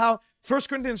love how 1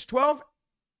 Corinthians 12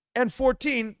 and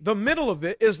 14, the middle of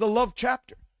it is the love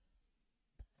chapter.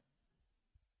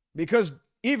 Because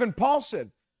even Paul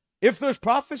said, if there's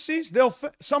prophecies,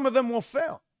 some of them will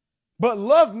fail. But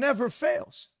love never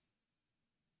fails.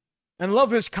 And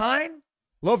love is kind.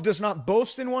 Love does not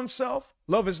boast in oneself.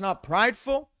 Love is not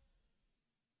prideful.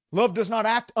 Love does not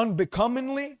act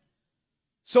unbecomingly.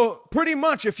 So pretty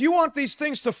much, if you want these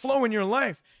things to flow in your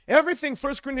life, everything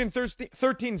 1 Corinthians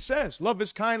 13 says, love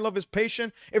is kind, love is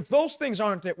patient. If those things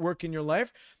aren't at work in your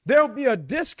life, there'll be a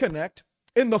disconnect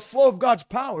in the flow of God's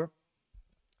power.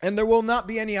 and there will not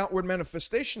be any outward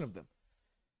manifestation of them.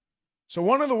 So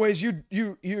one of the ways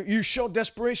you show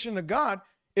desperation to God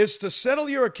is to settle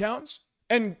your accounts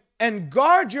and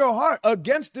guard your heart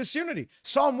against disunity.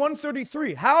 Psalm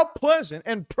 133, how pleasant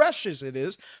and precious it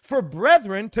is for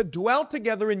brethren to dwell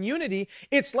together in unity.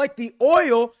 It's like the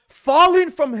oil falling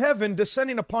from heaven,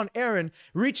 descending upon Aaron,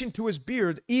 reaching to his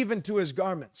beard, even to his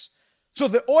garments. So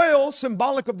the oil,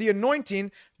 symbolic of the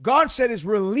anointing, God said is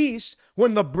released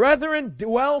when the brethren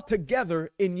dwell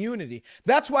together in unity.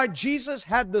 That's why Jesus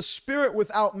had the Spirit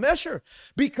without measure,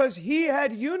 because he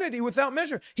had unity without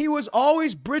measure. He was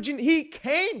always bridging. He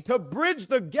came to bridge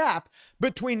the gap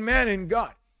between man and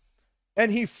God.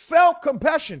 And he felt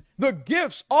compassion. The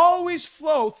gifts always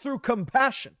flow through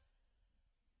compassion.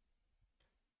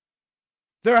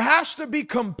 There has to be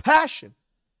compassion.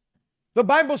 The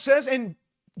Bible says, and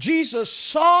Jesus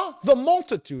saw the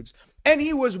multitudes, and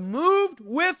he was moved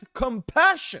with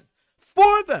compassion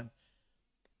for them.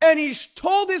 And he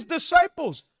told his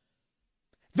disciples,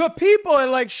 the people are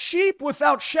like sheep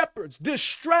without shepherds,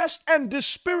 distressed and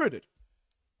dispirited.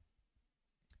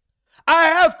 I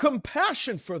have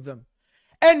compassion for them.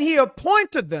 And he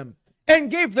appointed them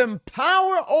and gave them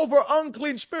power over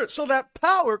unclean spirits. So that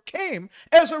power came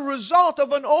as a result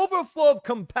of an overflow of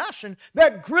compassion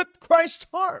that gripped Christ's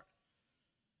heart.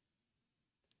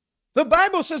 The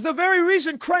Bible says the very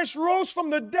reason Christ rose from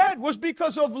the dead was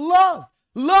because of love.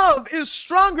 Love is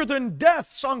stronger than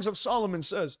death, Songs of Solomon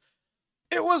says.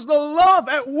 It was the love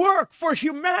at work for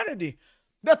humanity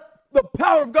that the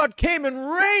power of God came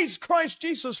and raised Christ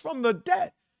Jesus from the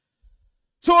dead.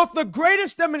 So if the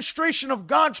greatest demonstration of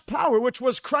God's power, which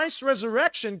was Christ's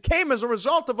resurrection, came as a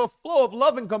result of a flow of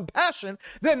love and compassion,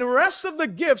 then the rest of the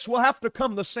gifts will have to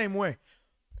come the same way.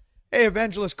 Hey,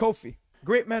 Evangelist Kofi,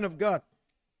 great man of God.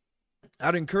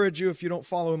 I'd encourage you, if you don't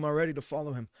follow him already, to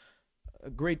follow him.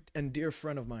 A great and dear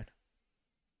friend of mine.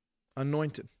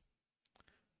 Anointed.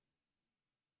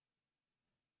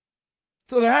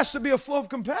 So there has to be a flow of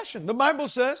compassion. The Bible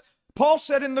says, Paul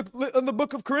said in the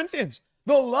book of Corinthians,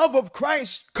 the love of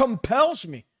Christ compels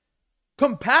me.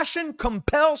 Compassion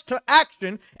compels to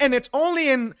action, and it's only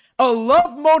in a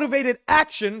love-motivated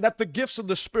action that the gifts of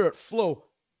the Spirit flow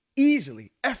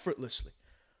easily, effortlessly.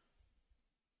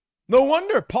 No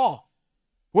wonder Paul,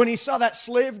 when he saw that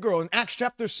slave girl in Acts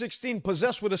chapter 16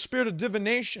 possessed with a spirit of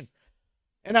divination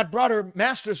and had brought her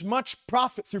masters much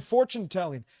profit through fortune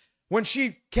telling, when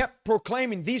she kept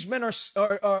proclaiming, these men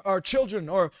are children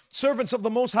or servants of the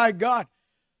Most High God,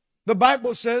 the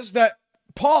Bible says that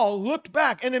Paul looked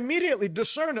back and immediately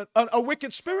discerned a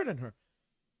wicked spirit in her.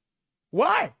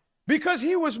 Why? Because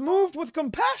he was moved with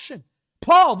compassion.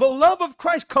 Paul, the love of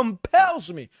Christ compels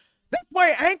me. That's why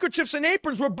handkerchiefs and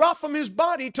aprons were brought from his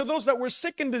body to those that were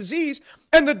sick and diseased,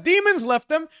 and the demons left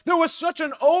them. There was such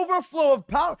an overflow of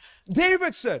power.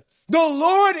 David said, the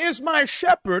Lord is my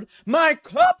shepherd, my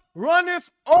cup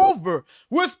runneth over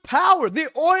with power. The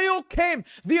oil came,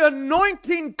 the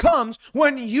anointing comes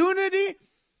when unity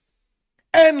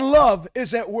and love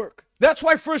is at work. That's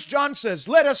why 1 John says,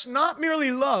 let us not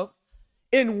merely love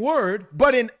in word,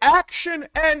 but in action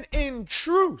and in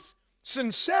truth,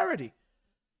 sincerity.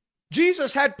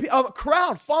 Jesus had a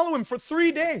crowd follow him for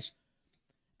 3 days.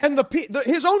 And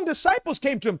his own disciples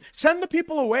came to him. Send the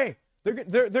people away.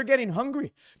 They're getting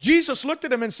hungry. Jesus looked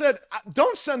at him and said,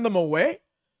 don't send them away.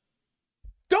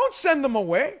 Don't send them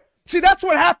away. See, that's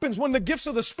what happens when the gifts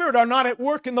of the Spirit are not at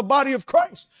work in the body of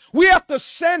Christ. We have to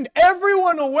send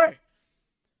everyone away.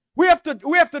 We have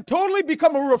to totally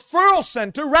become a referral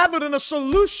center rather than a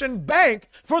solution bank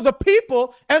for the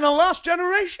people and a lost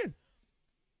generation.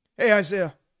 Hey,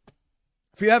 Isaiah.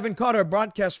 If you haven't caught our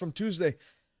broadcast from Tuesday,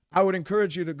 I would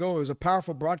encourage you to go. It was a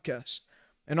powerful broadcast.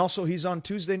 And also, he's on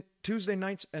Tuesday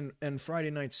nights and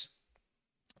Friday nights,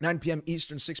 9 p.m.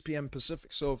 Eastern, 6 p.m.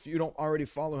 Pacific. So if you don't already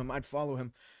follow him, I'd follow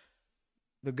him.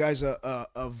 The guy's a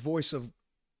voice of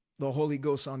the Holy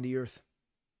Ghost on the earth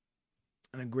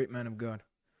and a great man of God.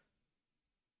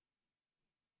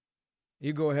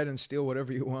 You go ahead and steal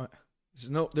whatever you want.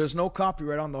 There's no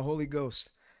copyright on the Holy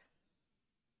Ghost.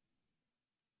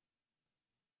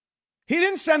 He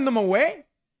didn't send them away.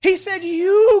 He said,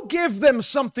 you give them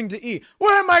something to eat.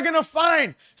 Where am I going to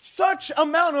find such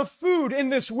amount of food in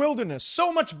this wilderness?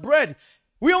 So much bread.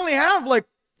 We only have like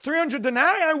 300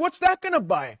 denarii. What's that going to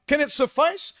buy? Can it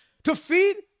suffice to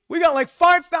feed? We got like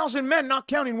 5,000 men, not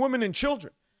counting women and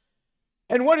children.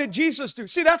 And what did Jesus do?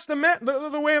 See, that's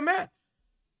the way of man.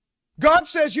 God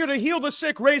says you're to heal the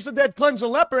sick, raise the dead, cleanse the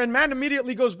leper, and man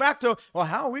immediately goes back to, well,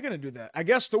 how are we going to do that? I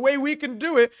guess the way we can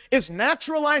do it is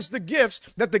naturalize the gifts,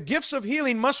 that the gifts of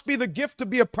healing must be the gift to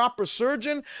be a proper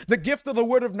surgeon. The gift of the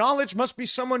word of knowledge must be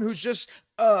someone who's just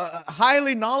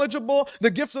highly knowledgeable.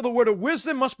 The gift of the word of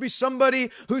wisdom must be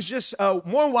somebody who's just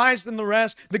more wise than the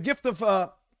rest. The gift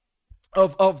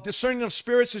of discerning of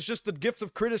spirits is just the gift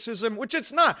of criticism, which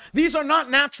it's not. These are not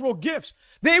natural gifts.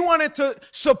 They wanted to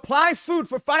supply food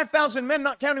for 5,000 men,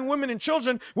 not counting women and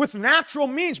children, with natural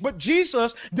means. But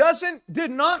Jesus did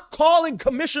not call and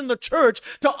commission the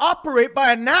church to operate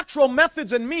by natural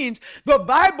methods and means. The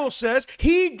Bible says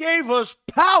he gave us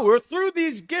power through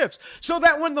these gifts so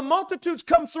that when the multitudes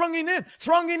come thronging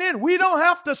in, we don't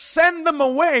have to send them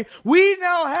away. We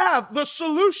now have the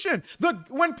solution.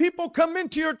 When people come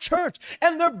into your church,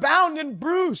 and they're bound and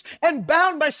bruised and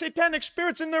bound by satanic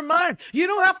spirits in their mind, you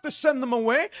don't have to send them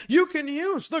away. You can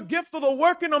use the gift of the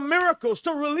working of miracles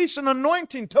to release an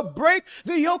anointing to break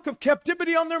the yoke of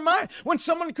captivity on their mind. When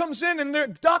someone comes in and their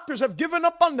doctors have given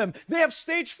up on them, they have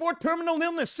stage 4 terminal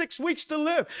illness, 6 weeks to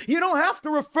live, you don't have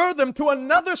to refer them to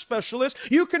another specialist.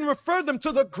 You can refer them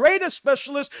to the greatest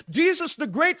specialist, Jesus, the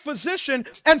great physician,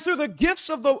 and through the gifts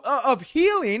of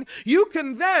healing, you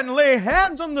can then lay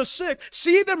hands on the sick,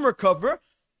 see them recover.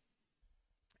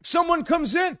 Someone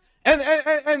comes in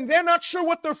and they're not sure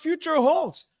what their future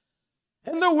holds,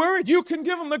 and they're worried, you can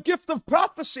give them the gift of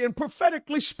prophecy and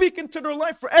prophetically speak into their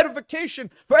life for edification,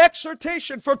 for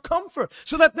exhortation, for comfort,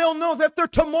 so that they'll know that their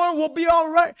tomorrow will be all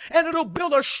right, and it'll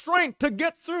build a strength to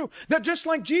get through. That just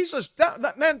like Jesus,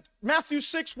 that man, Matthew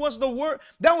 6 was the word,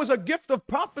 that was a gift of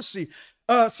prophecy.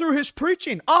 Through his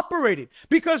preaching, operating.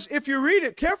 Because if you read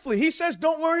it carefully, he says,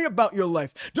 don't worry about your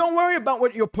life. Don't worry about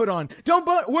what you'll put on. Don't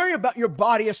worry about your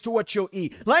body as to what you'll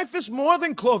eat. Life is more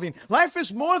than clothing. Life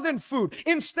is more than food.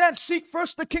 Instead, seek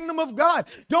first the kingdom of God.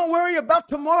 Don't worry about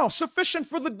tomorrow. Sufficient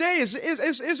for the day is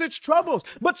its troubles.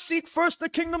 But seek first the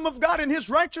kingdom of God and his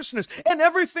righteousness, and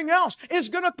everything else is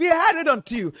going to be added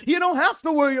unto you. You don't have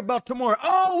to worry about tomorrow.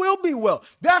 All will be well.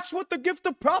 That's what the gift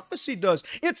of prophecy does.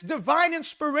 It's divine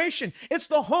inspiration. It's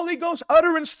the Holy Ghost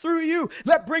utterance through you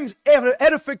that brings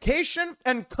edification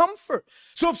and comfort.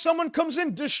 So if someone comes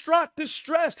in distraught,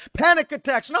 distressed, panic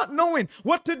attacks, not knowing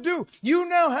what to do, you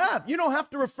don't have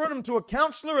to refer them to a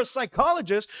counselor, a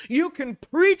psychologist. You can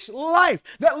preach life.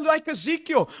 That, like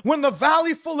Ezekiel, when the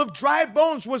valley full of dry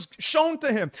bones was shown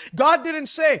to him, God didn't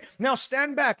say, now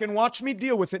stand back and watch me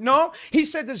deal with it. No, he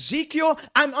said, Ezekiel,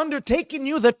 I'm undertaking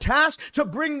you the task to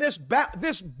bring these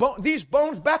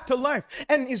bones back to life.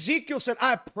 And Ezekiel said,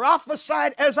 I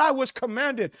prophesied as I was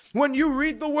commanded. When you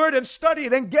read the word and study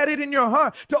it and get it in your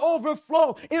heart to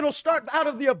overflow, it'll start out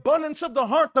of the abundance of the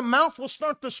heart. The mouth will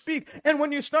start to speak. And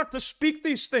when you start to speak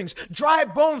these things, dry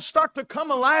bones start to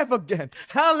come alive again.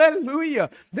 Hallelujah.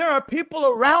 There are people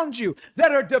around you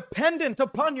that are dependent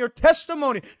upon your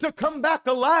testimony to come back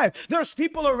alive. There's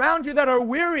people around you that are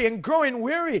weary and growing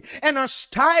weary and are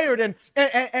tired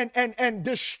and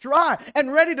distraught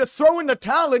and ready to throw in the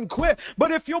towel and quit.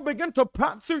 But if you'll begin to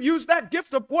use that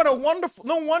gift of what a wonderful,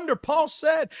 no wonder Paul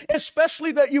said,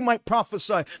 especially that you might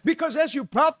prophesy, because as you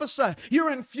prophesy, you're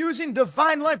infusing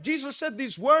divine life. Jesus said,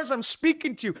 these words I'm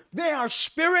speaking to you, they are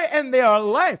spirit and they are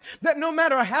life, that no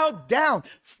matter how down,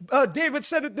 David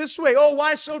said it this way, oh,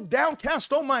 why so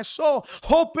downcast, oh my soul,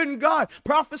 hope in God.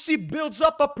 Prophecy builds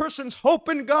up a person's hope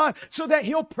in God so that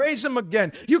he'll praise him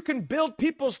again. You can build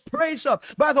people's praise up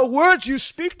by the words you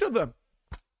speak to them.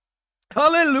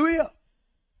 Hallelujah.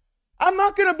 I'm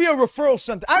not going to be a referral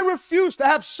center. I refuse to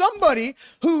have somebody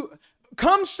who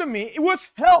comes to me with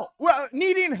help,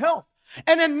 needing help,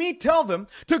 and then me tell them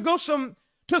to go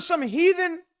to some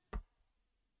heathen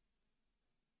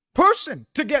person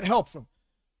to get help from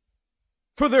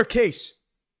for their case.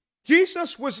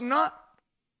 Jesus was not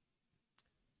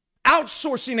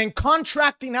outsourcing and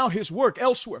contracting out his work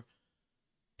elsewhere.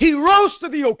 He rose to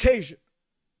the occasion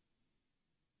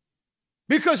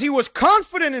because he was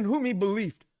confident in whom he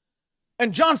believed.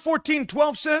 And John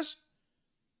 14:12 says,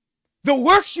 the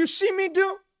works you see me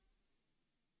do,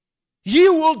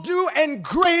 you will do, and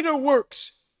greater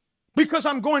works, because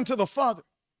I'm going to the Father.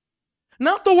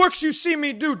 Not the works you see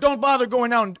me do, don't bother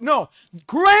going out. No,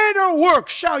 greater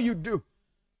works shall you do,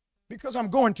 because I'm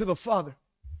going to the Father.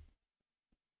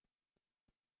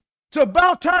 It's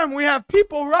about time we have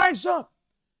people rise up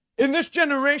in this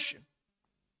generation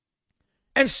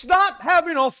and stop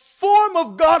having a form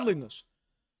of godliness,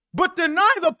 but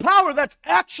deny the power that's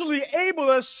actually able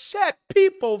to set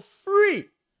people free.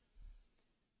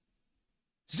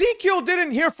 Ezekiel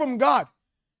didn't hear from God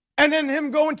and then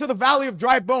him go into the valley of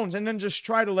dry bones and then just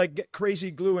try to get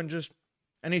crazy glue and just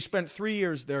And he spent 3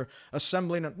 years there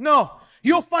assembling them. No,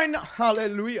 you'll find,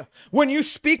 hallelujah, when you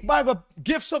speak by the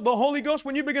gifts of the Holy Ghost,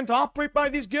 when you begin to operate by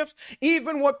these gifts,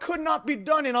 even what could not be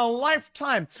done in a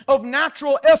lifetime of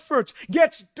natural efforts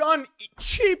gets done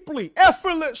cheaply,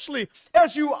 effortlessly,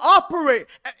 as you operate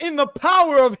in the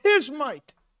power of His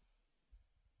might.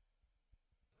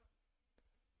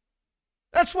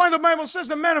 That's why the Bible says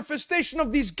the manifestation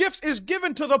of these gifts is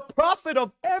given to the profit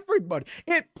of everybody.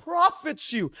 It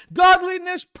profits you.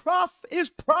 Godliness is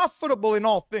profitable in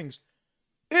all things.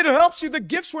 It helps you. The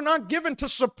gifts were not given to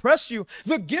suppress you.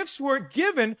 The gifts were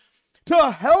given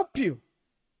to help you,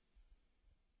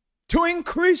 to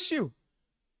increase you.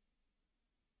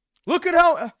 Look at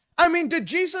how, did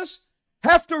Jesus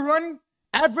have to run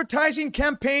advertising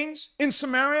campaigns in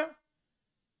Samaria?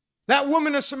 That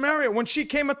woman of Samaria, when she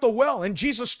came at the well and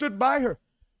Jesus stood by her,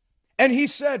 and he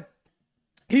said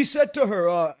to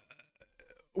her,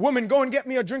 woman, go and get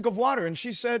me a drink of water. And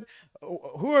she said,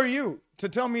 who are you to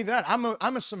tell me that?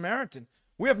 I'm a Samaritan.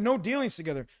 We have no dealings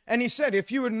together. And he said, if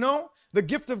you would know the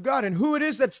gift of God and who it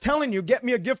is that's telling you, get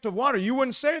me a gift of water, you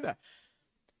wouldn't say that.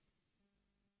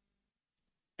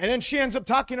 And then she ends up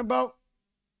talking about,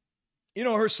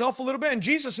 herself a little bit. And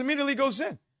Jesus immediately goes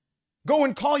in. Go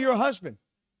and call your husband.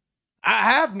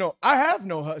 I have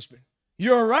no husband.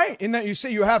 You're right in that you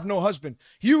say you have no husband.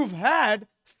 You've had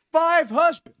 5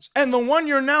 husbands, and the one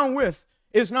you're now with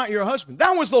is not your husband.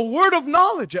 That was the word of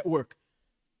knowledge at work.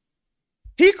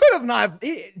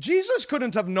 Jesus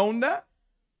couldn't have known that.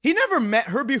 He never met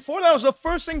her before. That was the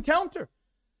first encounter.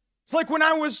 It's like when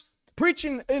I was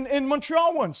preaching in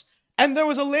Montreal once, and there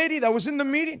was a lady that was in the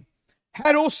meeting,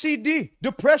 had OCD,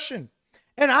 depression.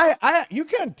 And you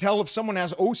can't tell if someone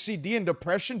has OCD and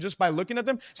depression just by looking at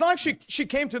them. It's not like she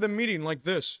came to the meeting like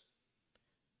this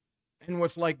and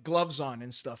with like gloves on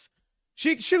and stuff.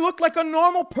 She looked like a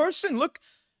normal person,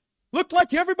 looked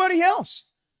like everybody else.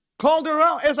 Called her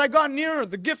out. As I got nearer,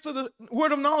 the gift of the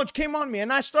word of knowledge came on me,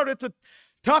 and I started to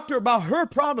talk to her about her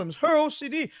problems, her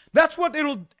OCD. That's what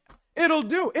it'll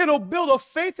do. It'll build a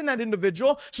faith in that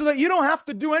individual so that you don't have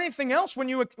to do anything else when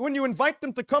you invite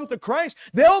them to come to Christ.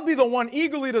 They'll be the one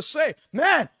eagerly to say,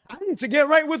 man, I need to get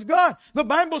right with God. The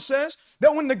Bible says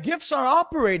that when the gifts are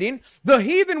operating, the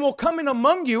heathen will come in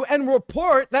among you and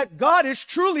report that God is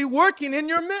truly working in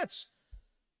your midst.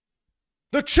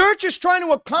 The church is trying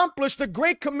to accomplish the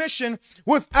Great Commission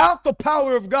without the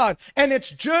power of God, and it's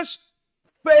just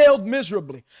failed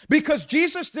miserably, because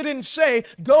Jesus didn't say,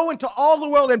 go into all the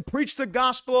world and preach the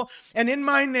gospel, and in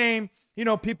my name,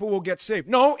 people will get saved.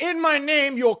 No, in my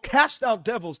name, you'll cast out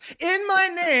devils. In my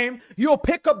name, you'll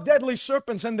pick up deadly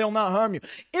serpents and they'll not harm you.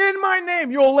 In my name,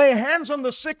 you'll lay hands on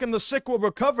the sick and the sick will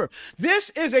recover.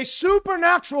 This is a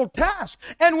supernatural task,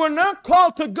 and we're not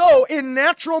called to go in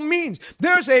natural means.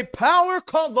 There's a power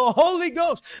called the Holy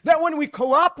Ghost that when we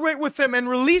cooperate with Him and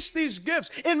release these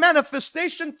gifts in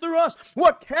manifestation through us,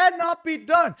 what cannot be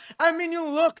done. You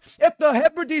look at the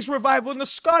Hebrides revival in the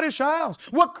Scottish Isles.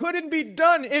 What couldn't be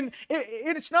done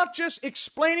it's not just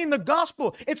explaining the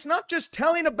gospel. It's not just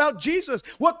telling about Jesus.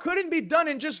 What couldn't be done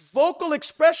in just vocal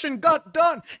expression got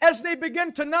done as they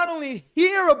began to not only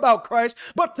hear about Christ,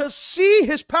 but to see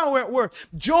His power at work.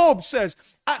 Job says,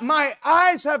 my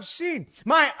eyes have seen.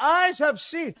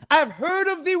 I've heard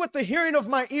of thee with the hearing of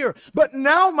my ear, but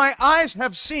now my eyes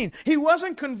have seen. He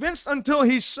wasn't convinced until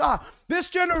he saw. This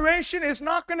generation is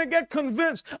not going to get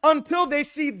convinced until they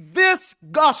see this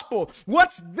gospel.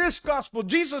 What's this gospel?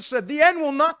 Jesus said the end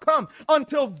will not come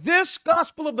until this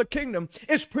gospel of the kingdom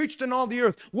is preached in all the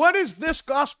earth. What is this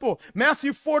gospel?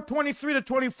 Matthew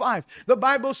 4:23-25. The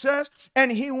Bible says,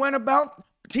 and He went about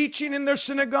teaching in their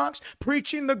synagogues,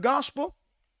 preaching the gospel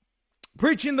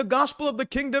of the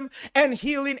kingdom and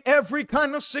healing every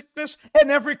kind of sickness and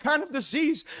every kind of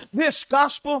disease. This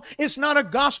gospel is not a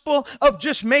gospel of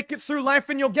just make it through life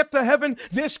and you'll get to heaven.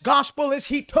 This gospel is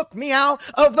He took me out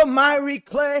of the miry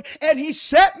clay and He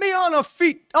set me on a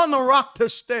feet on the rock to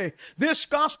stay. This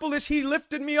gospel is He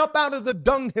lifted me up out of the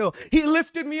dunghill. He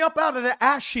lifted me up out of the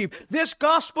ash heap. This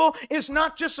gospel is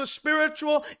not just a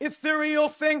spiritual, ethereal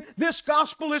thing. This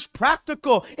gospel is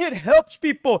practical. It helps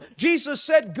people. Jesus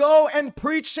said, go and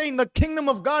preach, saying the kingdom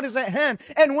of God is at hand.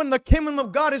 And when the kingdom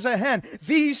of God is at hand,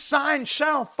 these signs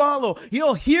shall follow.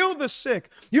 You'll heal the sick.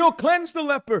 You'll cleanse the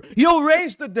leper. You'll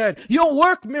raise the dead. You'll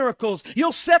work miracles.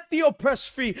 You'll set the oppressed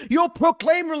free. You'll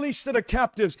proclaim release to the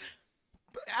captives.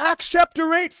 Acts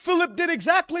chapter 8, Philip did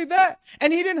exactly that.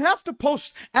 And he didn't have to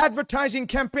post advertising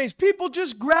campaigns. People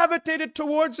just gravitated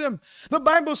towards him. The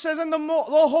Bible says, and the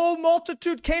whole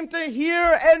multitude came to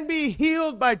hear and be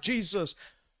healed by Jesus.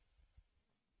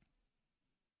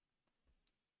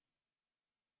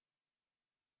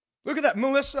 Look at that,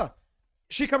 Melissa.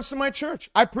 She comes to my church.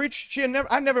 I preach.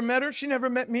 I never met her. She never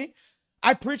met me.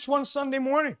 I preached one Sunday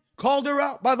morning, called her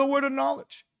out by the word of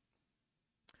knowledge,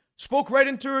 spoke right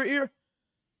into her ear,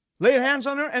 laid hands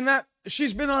on her, and that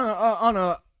she's been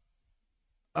on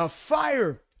a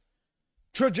fire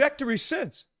trajectory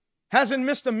since. Hasn't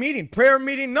missed a meeting, prayer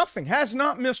meeting, nothing. Has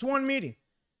not missed one meeting.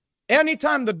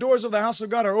 Anytime the doors of the house of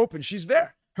God are open, she's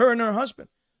there. Her and her husband.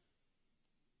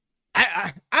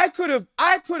 I could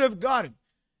have gotten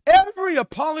every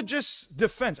apologist's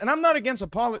defense, and I'm not against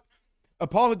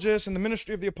apologists and the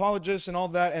ministry of the apologists and all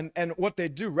that and what they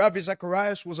do. Ravi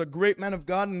Zacharias was a great man of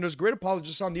God, and there's great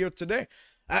apologists on the earth today.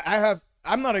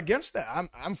 I'm not against that.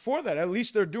 I'm for that. At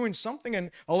least they're doing something,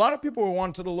 and a lot of people were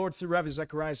won to the Lord through Ravi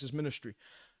Zacharias' ministry.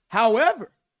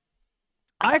 However,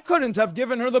 I couldn't have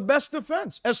given her the best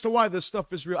defense as to why this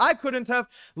stuff is real. I couldn't have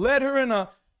led her and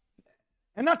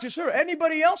not just her,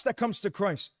 anybody else that comes to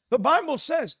Christ. The Bible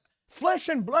says, flesh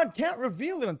and blood can't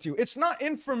reveal it unto you. It's not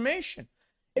information.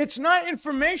 It's not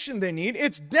information they need.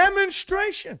 It's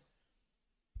demonstration.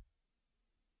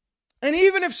 And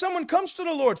even if someone comes to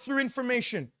the Lord through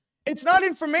information, it's not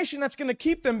information that's going to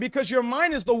keep them, because your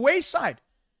mind is the wayside.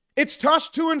 It's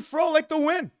tossed to and fro like the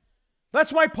wind.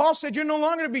 That's why Paul said you're no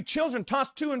longer to be children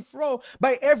tossed to and fro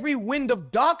by every wind of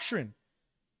doctrine.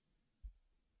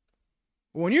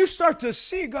 When you start to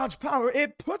see God's power,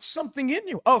 it puts something in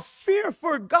you, a fear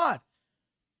for God.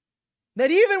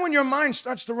 That even when your mind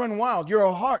starts to run wild,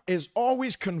 your heart is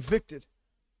always convicted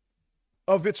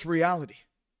of its reality.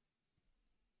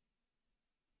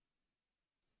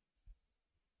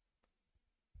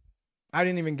 I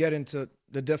didn't even get into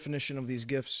the definition of these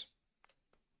gifts.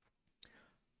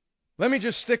 Let me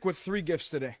just stick with 3 gifts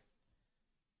today.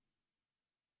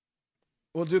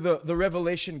 We'll do the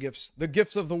revelation gifts. The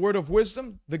gift of the word of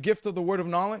wisdom, the gift of the word of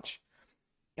knowledge,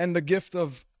 and the gift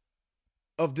of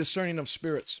discerning of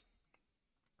spirits.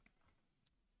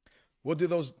 We'll do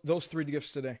those 3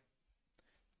 gifts today.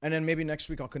 And then maybe next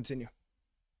week I'll continue.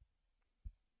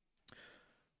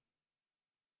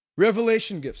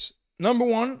 Revelation gifts. Number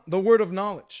 1, the word of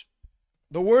knowledge.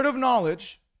 The word of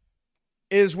knowledge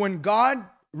is when God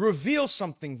reveals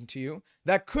something to you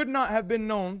that could not have been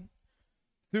known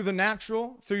through the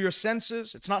natural, through your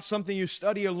senses. It's not something you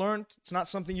study or learned. It's not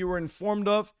something you were informed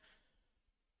of.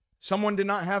 Someone did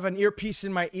not have an earpiece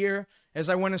in my ear as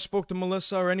I went and spoke to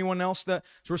Melissa or anyone else that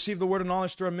received the word of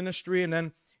knowledge through our ministry, and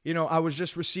then, I was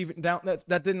just receiving down.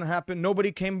 That didn't happen.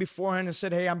 Nobody came beforehand and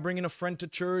said, hey, I'm bringing a friend to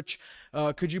church.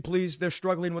 Could you please, they're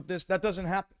struggling with this. That doesn't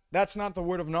happen. That's not the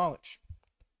word of knowledge.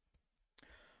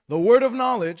 The word of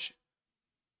knowledge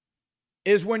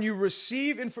is when you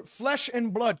receive flesh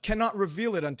and blood cannot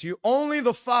reveal it unto you. Only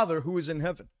the Father who is in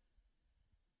heaven.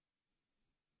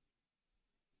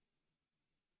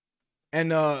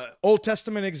 An Old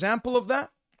Testament example of that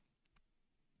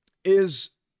is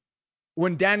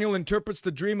when Daniel interprets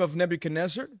the dream of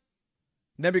Nebuchadnezzar.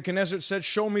 Nebuchadnezzar said,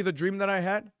 show me the dream that I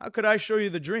had. How could I show you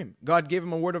the dream? God gave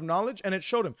him a word of knowledge, and it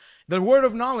showed him. The word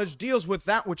of knowledge deals with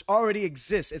that which already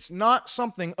exists. It's not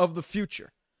something of the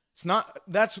future. It's not,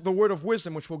 that's the word of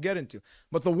wisdom, which we'll get into.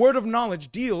 But the word of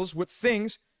knowledge deals with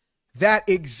things that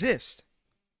exist.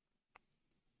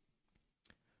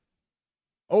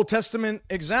 Old Testament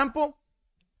example,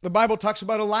 the Bible talks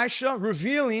about Elisha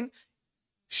revealing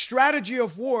strategy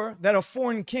of war that a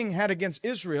foreign king had against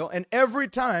Israel. And every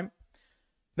time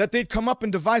that they'd come up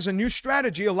and devise a new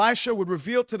strategy, Elisha would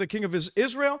reveal to the king of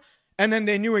Israel, and then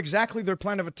they knew exactly their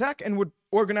plan of attack and would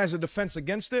organize a defense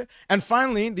against it. And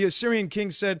finally, the Assyrian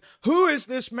king said, who is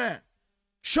this man?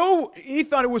 He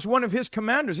thought it was one of his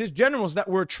commanders, his generals that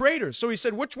were traitors. So he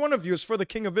said, which one of you is for the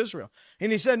king of Israel?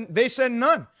 And they said,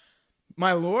 none,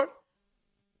 my Lord.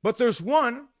 But there's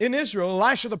one in Israel,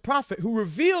 Elisha the prophet, who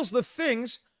reveals the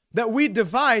things that we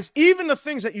devise, even the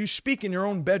things that you speak in your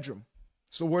own bedroom.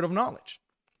 It's the word of knowledge.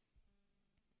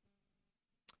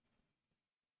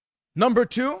 Number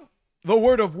 2, the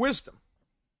word of wisdom.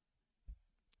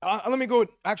 Let me go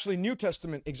actually New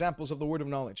Testament examples of the word of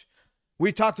knowledge.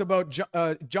 We talked about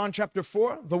John chapter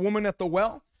 4, the woman at the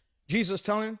well. Jesus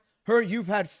telling her, you've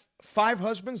had 5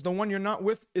 husbands. The one you're not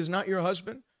with is not your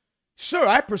husband. Sir,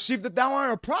 I perceive that thou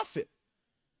art a prophet.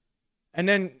 And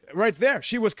then right there,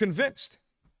 she was convinced.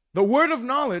 The word of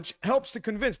knowledge helps to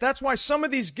convince. That's why some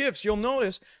of these gifts, you'll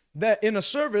notice that in a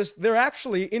service, they're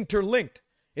actually interlinked.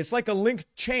 It's like a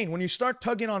linked chain. When you start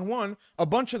tugging on one, a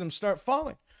bunch of them start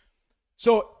falling.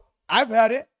 So I've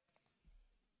had it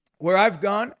where I've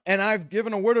gone and I've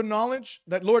given a word of knowledge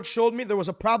that Lord showed me there was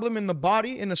a problem in the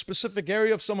body, in a specific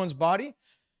area of someone's body.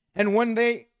 And when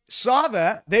they saw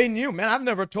that, they knew, man, I've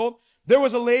never told. There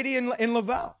was a lady in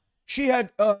Laval. She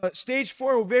had stage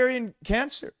 4 ovarian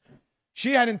cancer.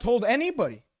 She hadn't told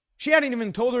anybody. She hadn't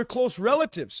even told her close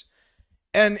relatives.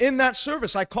 And in that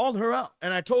service, I called her out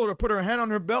and I told her to put her hand on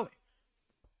her belly.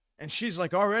 And she's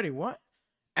like, already, what?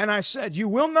 And I said, you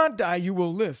will not die, you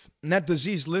will live. And that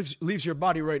disease leaves your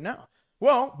body right now.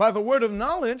 Well, by the word of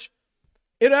knowledge,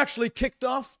 it actually kicked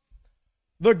off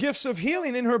the gifts of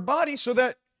healing in her body so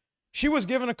that she was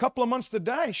given a couple of months to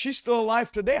die. She's still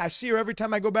alive today. I see her every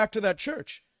time I go back to that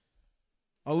church.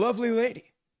 A lovely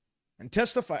lady. And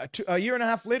testified, a year and a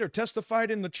half later,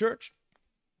 testified in the church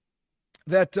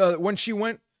that when she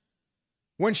went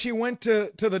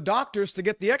to the doctors to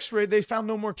get the x-ray, they found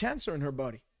no more cancer in her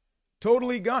body.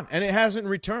 Totally gone. And it hasn't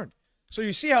returned. So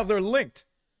you see how they're linked.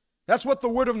 That's what the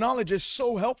word of knowledge is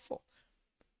so helpful.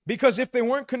 Because if they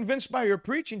weren't convinced by your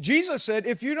preaching, Jesus said,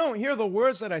 if you don't hear the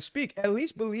words that I speak, at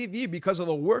least believe ye because of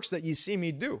the works that ye see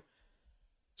me do.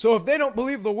 So if they don't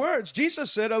believe the words,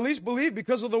 Jesus said, at least believe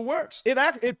because of the works.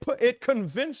 It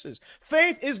convinces.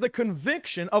 Faith is the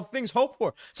conviction of things hoped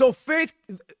for. So faith,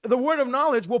 the word of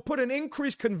knowledge, will put an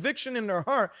increased conviction in their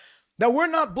heart that we're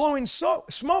not blowing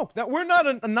smoke, that we're not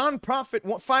a nonprofit,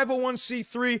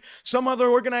 501c3, some other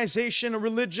organization, a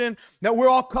religion, that we're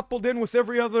all coupled in with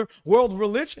every other world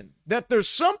religion, that there's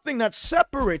something that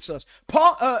separates us.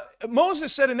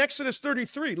 Moses said in Exodus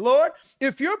 33, Lord,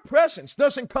 if your presence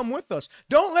doesn't come with us,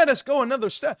 don't let us go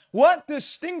another step. What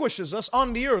distinguishes us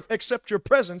on the earth except your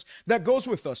presence that goes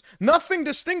with us? Nothing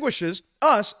distinguishes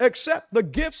us except the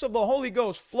gifts of the Holy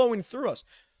Ghost flowing through us.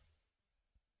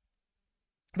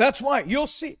 That's why you'll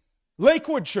see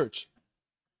Lakewood Church,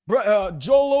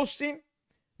 Joel Osteen,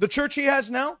 the church he has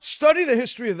now, study the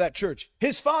history of that church.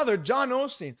 His father, John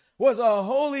Osteen, was a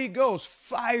Holy Ghost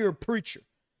fire preacher.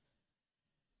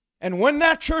 And when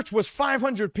that church was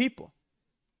 500 people,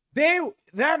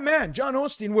 that man, John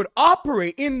Osteen, would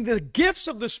operate in the gifts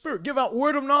of the Spirit, give out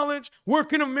word of knowledge,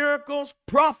 working of miracles,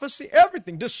 prophecy,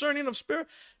 everything, discerning of spirit.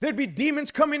 There'd be demons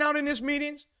coming out in his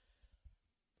meetings.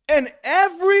 And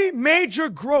every major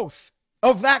growth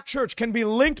of that church can be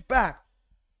linked back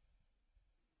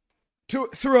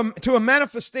to a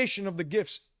manifestation of the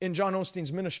gifts in John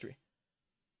Osteen's ministry.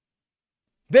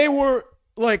 They were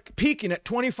like peaking at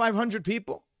 2,500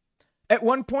 people at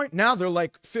one point. Now they're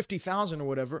like 50,000 or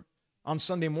whatever on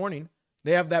Sunday morning.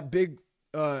 They have that big,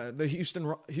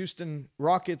 the Houston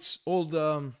Rockets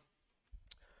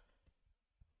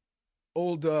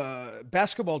old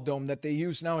basketball dome that they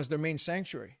use now as their main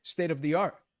sanctuary, state of the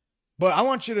art. But I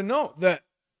want you to know that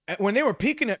when they were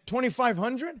peaking at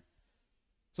 2,500,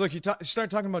 so like you start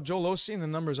talking about Joel Osteen, the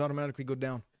numbers automatically go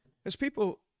down. Because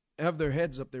people have their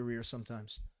heads up their rear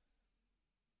sometimes.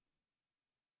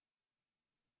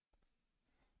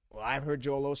 Well, I heard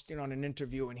Joel Osteen on an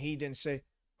interview and he didn't say,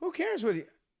 who cares what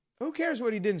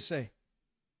he didn't say?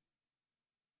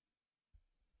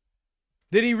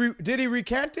 Did he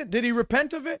recant it? Did he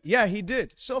repent of it? Yeah, he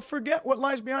did. So forget what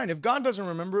lies behind. If God doesn't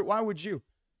remember it, why would you?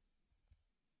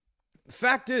 The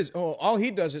fact is, all he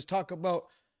does is talk about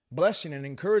blessing and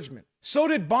encouragement. So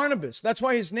did Barnabas. That's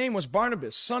why his name was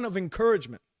Barnabas, son of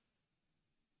encouragement.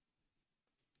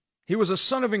 He was a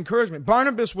son of encouragement.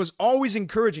 Barnabas was always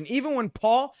encouraging. Even when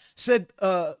Paul said,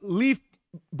 leave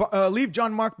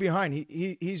John Mark behind,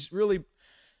 he's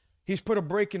put a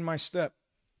break in my step.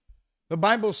 The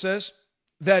Bible says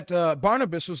that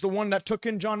Barnabas was the one that took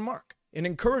in John Mark and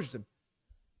encouraged him,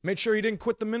 made sure he didn't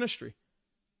quit the ministry.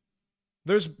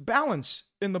 There's balance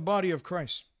in the body of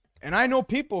Christ. And I know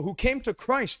people who came to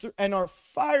Christ and are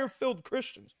fire-filled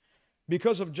Christians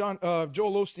because of Joel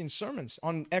Osteen's sermons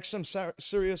on XM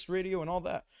Sirius Radio and all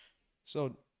that.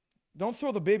 So don't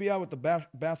throw the baby out with the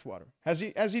bathwater. Has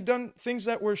he done things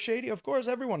that were shady? Of course,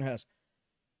 everyone has.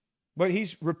 But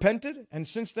he's repented and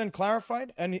since then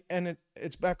clarified, and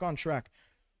it's back on track.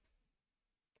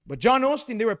 But John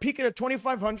Osteen, they were peaking at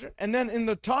 2,500, and then in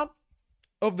the top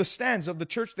of the stands of the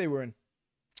church they were in,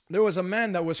 there was a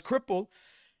man that was crippled,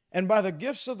 and by the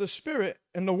gifts of the Spirit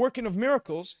and the working of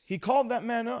miracles, he called that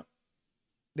man up.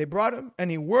 They brought him,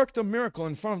 and he worked a miracle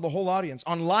in front of the whole audience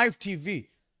on live TV.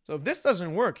 So if this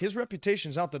doesn't work, his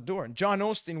reputation's out the door. And John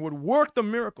Osteen would work the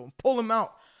miracle, pull him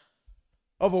out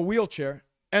of a wheelchair,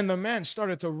 and the man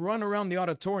started to run around the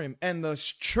auditorium, and the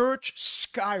church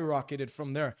skyrocketed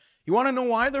from there. You want to know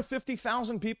why there are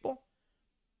 50,000 people?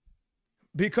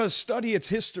 Because study its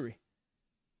history.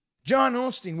 John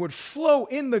Osteen would flow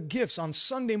in the gifts on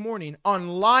Sunday morning on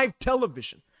live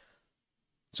television.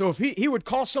 So if he would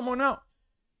call someone out,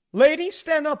 lady,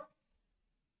 stand up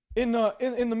in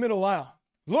the middle aisle.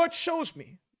 Lord shows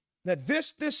me that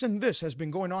this, and this has been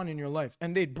going on in your life.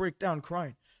 And they'd break down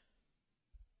crying.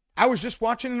 I was just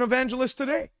watching an evangelist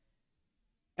today.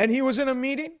 And he was in a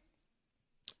meeting,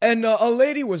 and a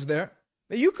lady was there.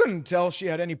 You couldn't tell she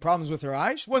had any problems with her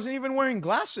eyes. She wasn't even wearing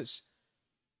glasses.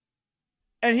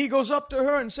 And he goes up to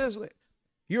her and says,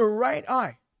 your right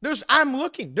eye. I'm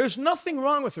looking. There's nothing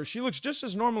wrong with her. She looks just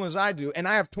as normal as I do, and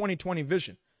I have 20/20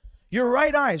 vision. Your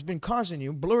right eye has been causing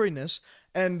you blurriness,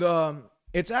 and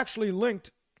it's actually linked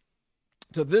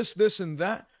to this, and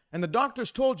that. And the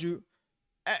doctors told you,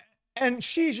 and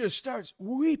she just starts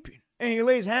weeping. And he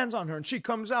lays hands on her, and she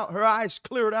comes out. Her eyes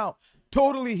cleared out,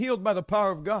 totally healed by the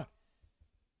power of God.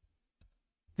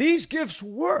 These gifts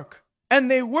work,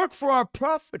 and they work for our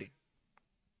profiting.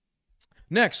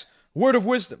 Next, word of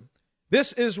wisdom.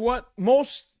 This is what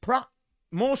most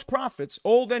prophets,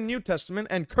 Old and New Testament,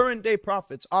 and current day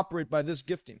prophets operate by this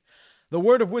gifting. The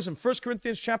word of wisdom. 1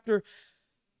 Corinthians chapter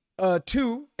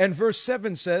 2 and verse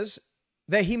 7 says,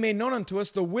 that he may known unto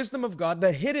us the wisdom of God,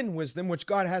 the hidden wisdom which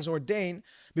God has ordained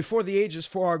before the ages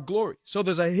for our glory. So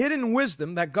there's a hidden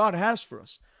wisdom that God has for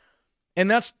us. And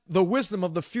that's the wisdom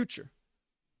of the future.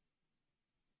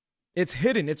 It's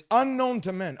hidden. It's unknown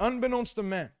to men, unbeknownst to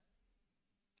man.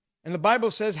 And the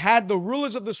Bible says, had the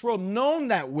rulers of this world known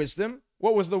that wisdom,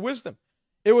 what was the wisdom?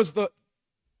 It was the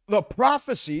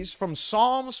prophecies from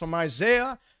Psalms, from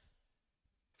Isaiah,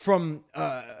 from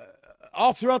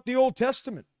all throughout the Old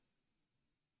Testament.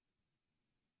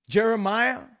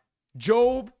 Jeremiah,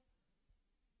 Job,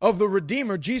 of the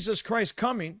Redeemer, Jesus Christ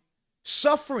coming,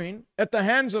 suffering at the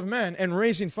hands of men and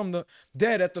raising from the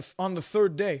dead on the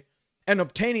third day and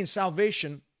obtaining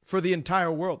salvation for the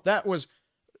entire world. That was,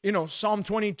 Psalm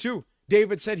 22.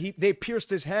 David said they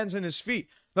pierced his hands and his feet.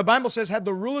 The Bible says, had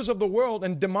the rulers of the world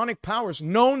and demonic powers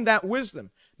known that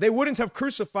wisdom, they wouldn't have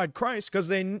crucified Christ, because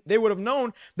they would have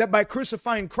known that by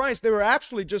crucifying Christ, they were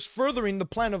actually just furthering the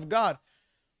plan of God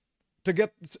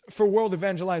for world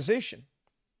evangelization.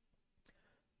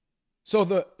 So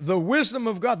the wisdom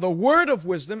of God, the word of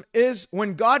wisdom, is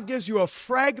when God gives you a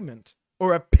fragment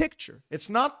or a picture. It's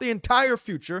not the entire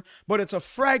future, but it's a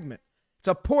fragment. It's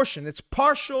a portion. It's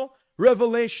partial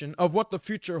revelation of what the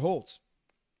future holds.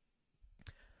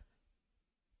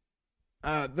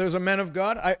 There's a man of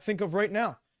God I think of right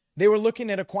now. They were looking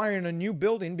at acquiring a new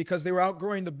building because they were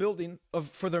outgrowing the building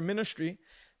for their ministry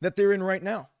that they're in right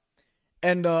now.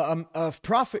 And a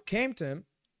prophet came to him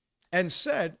and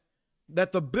said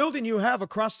that the building you have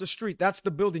across the street, that's the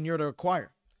building you're to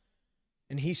acquire.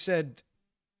 And he said,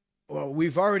 well,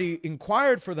 we've already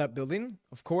inquired for that building.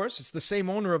 Of course, it's the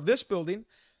same owner of this building,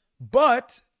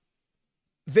 but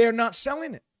they're not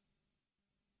selling it.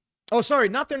 Oh, sorry,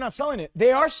 they're not selling it.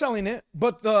 They are selling it,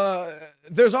 but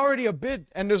there's already a bid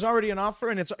and there's already an offer,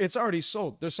 and it's already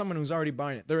sold. There's someone who's already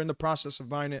buying it. They're in the process of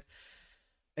buying it.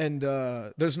 And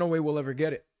there's no way we'll ever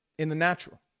get it in the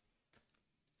natural.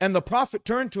 And the prophet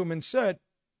turned to him and said,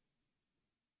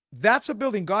 that's a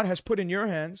building God has put in your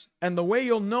hands. And the way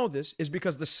you'll know this is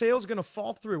because the sale's going to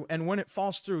fall through. And when it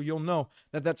falls through, you'll know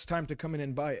that that's time to come in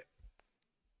and buy it.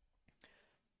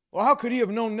 Well, how could he have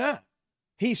known that?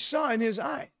 He saw in his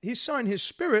eye, he saw in his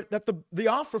spirit that the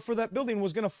offer for that building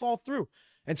was going to fall through.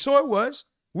 And so it was.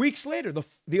 Weeks later,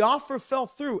 the offer fell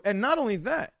through. And not only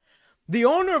that, the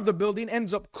owner of the building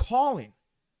ends up calling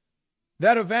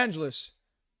that evangelist's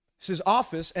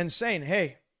office and saying,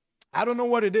 hey, I don't know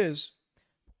what it is.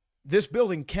 This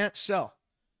building can't sell.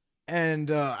 And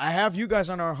I have you guys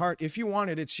on our heart. If you want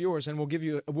it, it's yours, and we'll give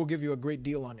you a great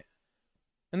deal on it.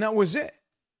 And that was it.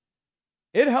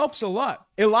 It helps a lot.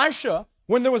 Elisha,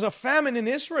 when there was a famine in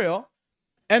Israel,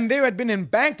 and they had been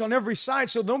embanked on every side,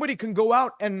 so nobody can go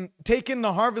out and take in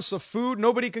the harvest of food.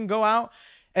 Nobody can go out.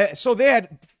 So they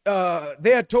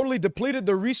had totally depleted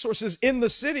the resources in the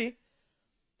city.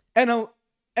 And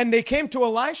they came to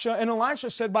Elisha, and Elisha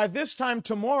said, by this time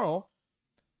tomorrow,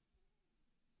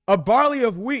 a barley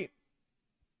of wheat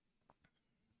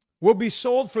will be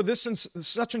sold for this and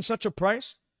such a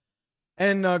price,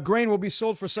 and grain will be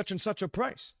sold for such and such a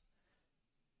price.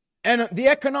 And the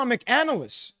economic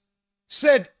analysts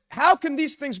said, how can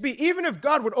these things be? Even if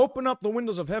God would open up the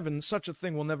windows of heaven, such a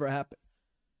thing will never happen.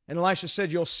 And Elisha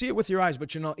said, you'll see it with your eyes,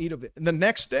 but you'll not eat of it. And the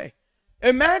next day,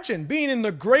 imagine being in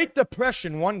the Great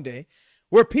Depression one day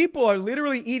where people are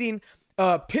literally eating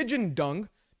pigeon dung,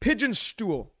 pigeon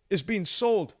stool is being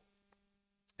sold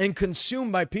and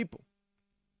consumed by people.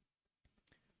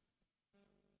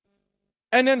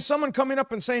 And then someone coming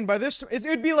up and saying,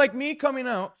 it'd be like me coming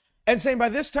out and saying, by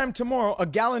this time tomorrow, a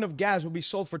gallon of gas will be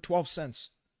sold for 12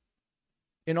 cents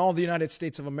in all the United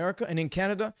States of America. And in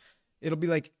Canada, it'll be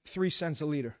like 3 cents a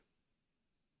liter.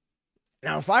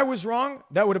 Now, if I was wrong,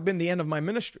 that would have been the end of my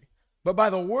ministry. But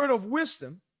by the word of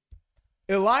wisdom,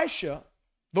 Elisha,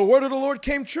 the word of the Lord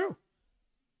came true.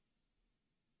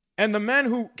 And the man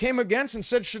who came against and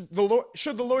said, should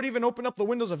the Lord even open up the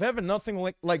windows of heaven?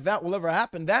 Nothing like that will ever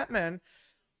happen. That man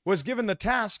was given the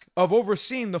task of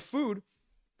overseeing the food.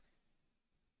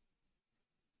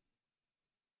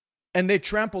 And they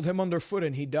trampled him underfoot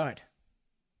and he died.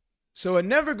 So it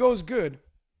never goes good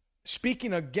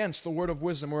speaking against the word of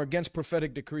wisdom or against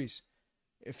prophetic decrees.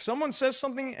 If someone says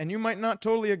something and you might not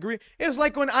totally agree, it's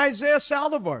like when Isaiah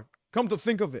Saldivar, come to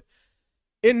think of it,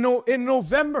 in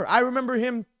November, I remember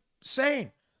him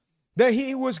saying that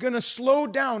he was going to slow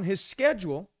down his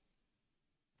schedule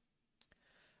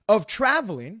of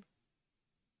traveling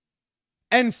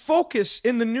and focus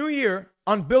in the new year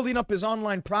on building up his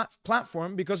online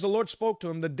platform, because the Lord spoke to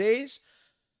him. The days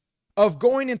of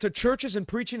going into churches and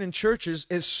preaching in churches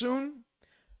is soon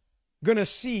going to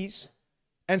cease,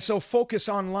 and so focus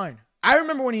online. I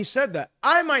remember when he said that,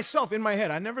 I myself, in my head,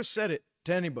 I never said it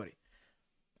to anybody.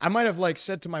 I might have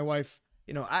said to my wife,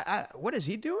 what is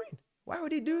he doing? Why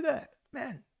would he do that?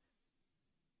 Man.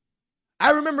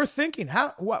 I remember thinking,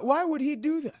 why would he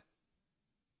do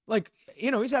that?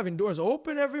 He's having doors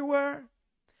open everywhere.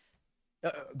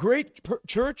 Great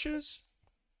churches.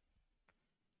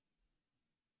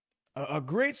 A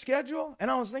great schedule.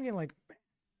 And I was thinking, I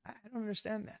don't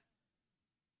understand that.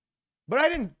 But I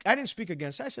didn't speak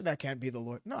against it. I said, that can't be the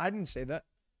Lord. No, I didn't say that.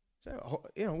 So,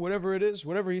 whatever it is,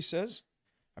 whatever he says,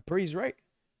 I pray he's right.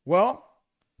 Well,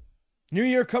 New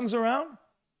Year comes around.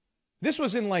 This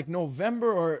was in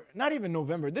November, or not even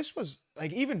November. This was I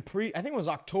think it was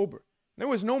October. There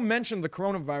was no mention of the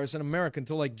coronavirus in America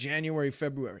until January,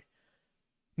 February.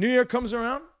 New Year comes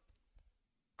around.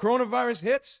 Coronavirus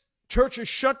hits. Church is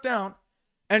shut down.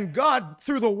 And God,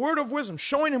 through the word of wisdom,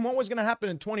 showing him what was going to happen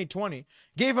in 2020,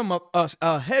 gave him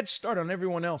a head start on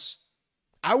everyone else.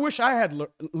 I wish I had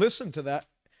listened to that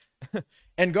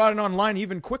and gotten online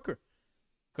even quicker.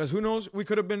 Because who knows, we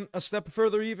could have been a step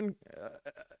further even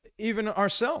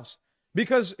ourselves.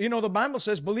 Because, the Bible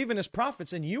says, believe in his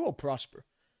prophets and you will prosper.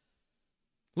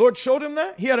 Lord showed him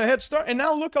that. He had a head start. And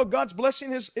now look how God's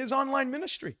blessing his online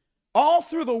ministry. All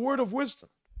through the word of wisdom.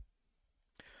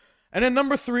 And then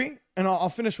number 3, and I'll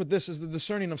finish with this, is the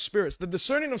discerning of spirits. The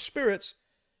discerning of spirits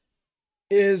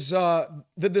is the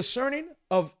discerning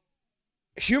of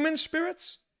human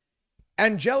spirits,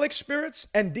 angelic spirits,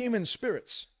 and demon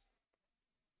spirits.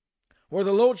 Where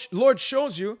the Lord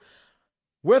shows you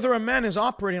whether a man is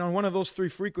operating on one of those 3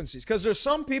 frequencies. Because there's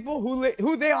some people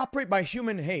who they operate by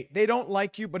human hate. They don't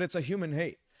like you, but it's a human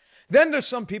hate. Then there's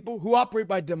some people who operate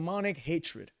by demonic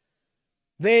hatred.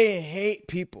 They hate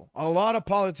people. A lot of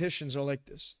politicians are like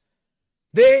this.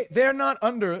 They're not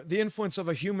under the influence of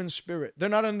a human spirit. They're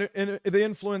not under the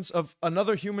influence of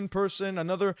another human person,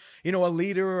 another, a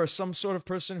leader or some sort of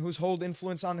person who's hold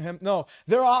influence on him. No,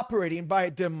 they're operating by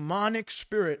a demonic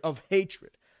spirit of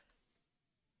hatred.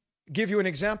 Give you an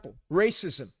example.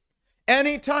 Racism.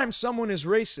 Anytime someone is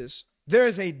racist, there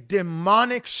is a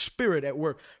demonic spirit at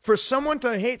work. For someone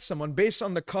to hate someone based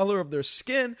on the color of their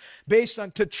skin,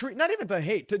 not even to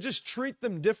hate, to just treat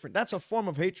them different. That's a form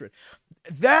of hatred.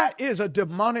 That is a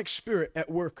demonic spirit at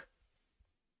work.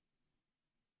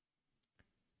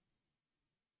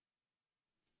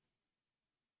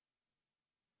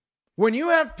 When you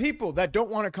have people that don't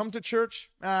want to come to church,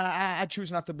 I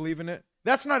choose not to believe in it.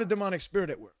 That's not a demonic spirit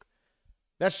at work.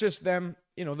 That's just them,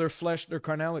 their flesh, their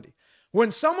carnality. When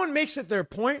someone makes it their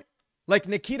point, like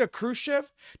Nikita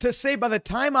Khrushchev, to say by the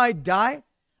time I die,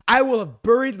 I will have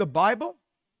buried the Bible,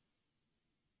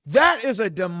 that's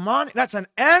an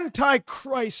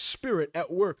antichrist spirit at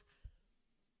work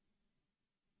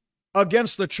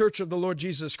against the church of the Lord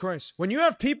Jesus Christ. When you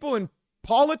have people in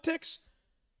politics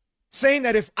saying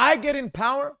that if I get in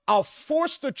power, I'll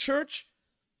force the church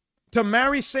to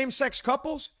marry same-sex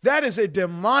couples, that is a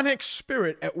demonic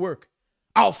spirit at work.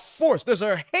 There's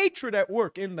a hatred at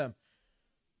work in them.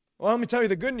 Well, let me tell you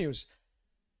the good news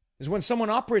is when someone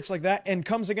operates like that and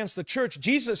comes against the church,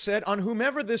 Jesus said, on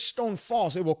whomever this stone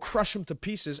falls, it will crush him to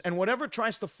pieces. And whatever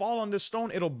tries to fall on this stone,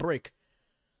 it'll break.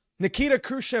 Nikita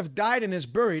Khrushchev died and is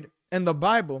buried, and the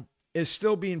Bible is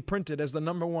still being printed as the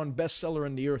 #1 bestseller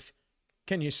in the earth.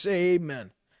 Can you say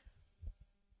amen?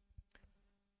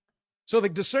 So the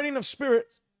discerning of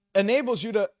spirit enables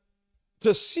you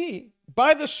to see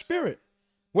by the Spirit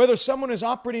whether someone is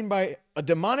operating by a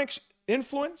demonic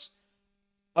influence,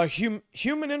 a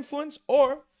human influence,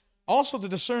 or also to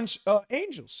discern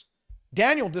angels.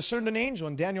 Daniel discerned an angel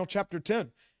in Daniel chapter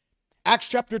 10. Acts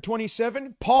chapter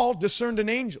 27, Paul discerned an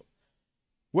angel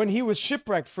when he was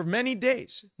shipwrecked for many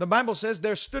days. The Bible says,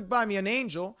 there stood by me an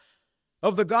angel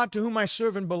of the God to whom I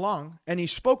serve and belong, and he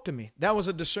spoke to me. That was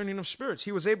a discerning of spirits.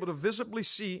 He was able to visibly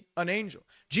see an angel.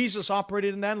 Jesus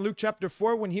operated in that in Luke chapter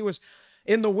 4 when he was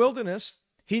in the wilderness.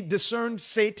 He discerned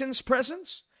Satan's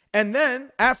presence. And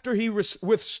then after he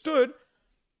withstood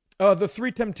the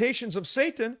three temptations of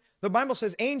Satan, the Bible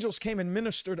says angels came and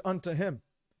ministered unto him.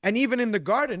 And even in the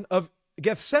Garden of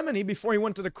Gethsemane, before he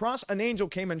went to the cross, an angel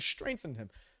came and strengthened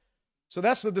him. So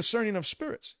that's the discerning of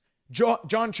spirits.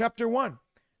 John chapter 1,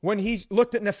 when he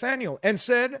looked at Nathanael and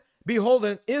said, behold,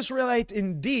 an Israelite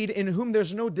indeed, in whom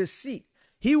there's no deceit.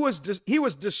 He was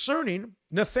discerning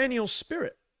Nathanael's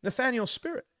spirit. That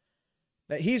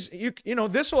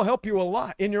this will help you a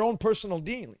lot in your own personal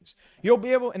dealings. You'll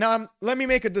be able. Now, let me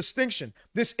make a distinction.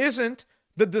 This isn't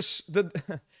the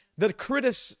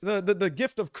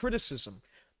gift of criticism.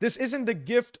 This isn't the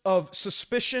gift of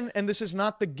suspicion, and this is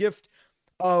not the gift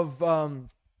of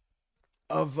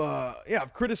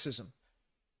criticism.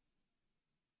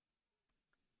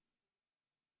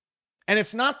 And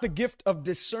it's not the gift of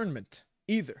discernment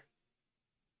either.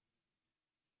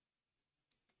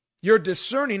 You're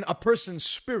discerning a person's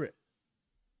spirit.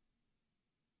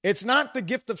 It's not the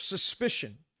gift of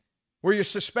suspicion, where you're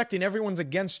suspecting everyone's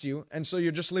against you, and so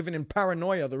you're just living in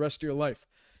paranoia the rest of your life.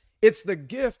 It's the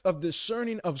gift of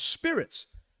discerning of spirits,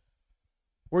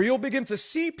 where you'll begin to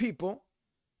see people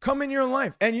come in your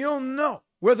life, and you'll know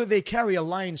whether they carry a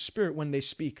lying spirit when they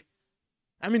speak.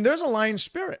 I mean, there's a lying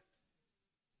spirit.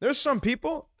 There's some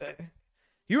people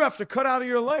you have to cut out of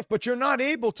your life, but you're not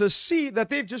able to see that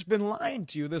they've just been lying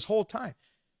to you this whole time.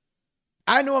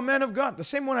 I know a man of God, the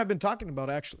same one I've been talking about,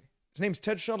 actually. His name's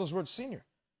Ted Shuttlesworth Sr.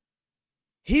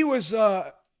 He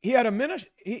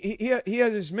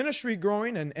had his ministry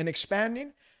growing and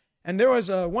expanding, and there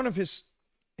was one of his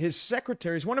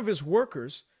secretaries, one of his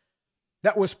workers,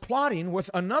 that was plotting with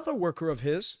another worker of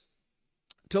his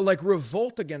to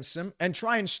revolt against him and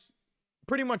try and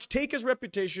pretty much take his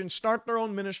reputation, start their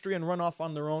own ministry, and run off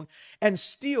on their own, and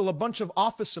steal a bunch of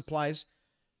office supplies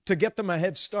to get them a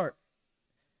head start.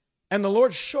 And the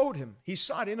Lord showed him, he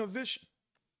saw it in a vision,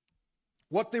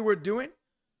 what they were doing,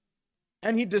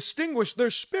 and he distinguished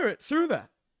their spirit through that.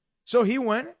 So he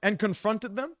went and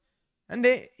confronted them, and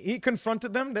he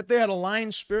confronted them that they had a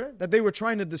lying spirit, that they were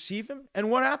trying to deceive him.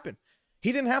 And what happened?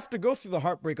 He didn't have to go through the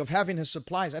heartbreak of having his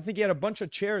supplies. I think he had a bunch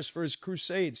of chairs for his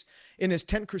crusades, in his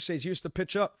tent crusades he used to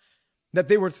pitch up, that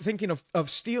they were thinking of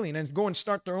stealing and go and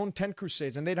start their own tent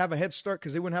crusades, and they'd have a head start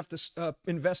because they wouldn't have to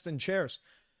invest in chairs.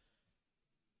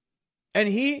 And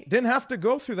he didn't have to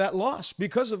go through that loss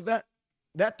because of that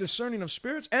discerning of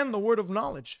spirits and the word of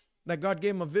knowledge that God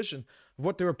gave him a vision of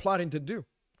what they were plotting to do.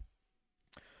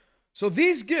 So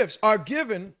these gifts are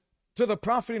given to the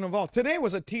profiting of all. Today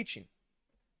was a teaching.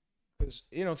 Because,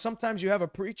 sometimes you have a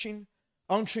preaching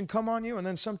unction come on you, and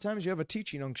then sometimes you have a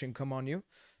teaching unction come on you,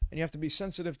 and you have to be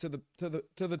sensitive to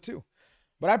the two.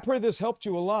 But I pray this helped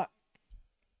you a lot.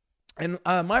 And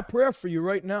my prayer for you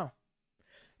right now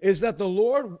is that the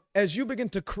Lord, as you begin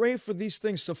to crave for these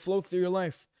things to flow through your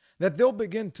life, that they'll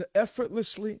begin to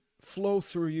effortlessly flow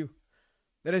through you.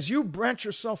 That as you branch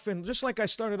yourself in, just like I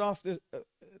started off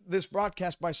this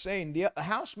broadcast by saying, the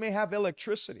house may have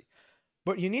electricity,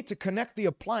 but you need to connect the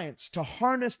appliance to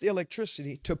harness the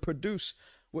electricity to produce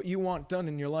what you want done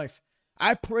in your life.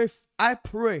 I pray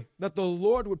that the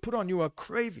Lord would put on you a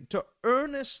craving to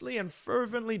earnestly and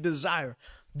fervently desire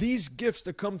these gifts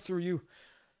to come through you,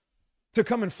 to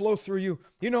come and flow through you.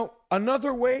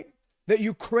 Another way that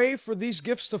you crave for these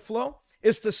gifts to flow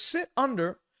is to sit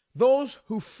under those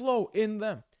who flow in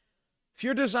them. If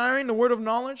you're desiring the word of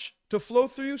knowledge to flow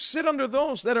through you, sit under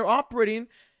those that are operating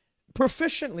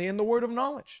proficiently in the word of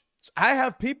knowledge. I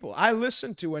have people I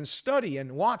listen to and study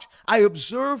and watch. I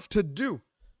observe to do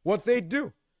what they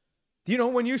do.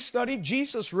 When you study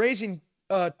Jesus raising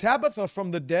Tabitha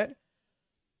from the dead,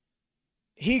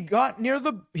 he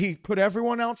put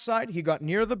everyone outside, he got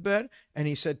near the bed, and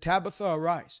he said, Tabitha,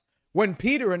 arise. When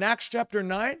Peter in Acts chapter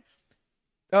 9,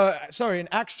 in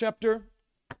Acts chapter,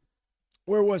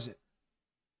 where was it?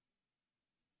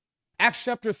 Acts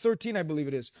chapter 13, I believe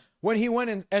it is. When he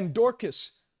went and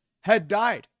Dorcas had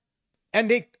died,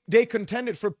 and they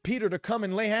contended for Peter to come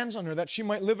and lay hands on her that she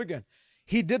might live again.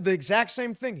 He did the exact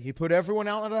same thing. He put everyone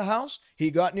out of the house.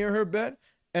 He got near her bed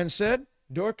and said,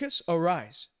 Dorcas,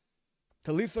 arise.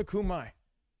 Talitha kumai.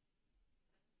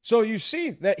 So you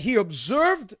see that he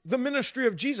observed the ministry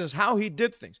of Jesus, how he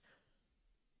did things.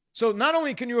 So not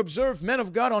only can you observe men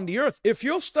of God on the earth, if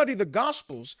you'll study the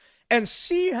Gospels and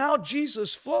see how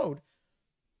Jesus flowed,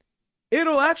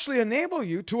 it'll actually enable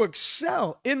you to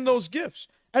excel in those gifts.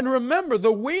 And remember,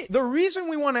 the reason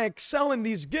we want to excel in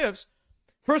these gifts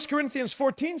 1 Corinthians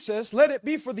 14 says, let it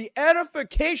be for the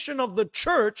edification of the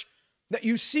church that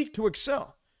you seek to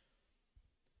excel.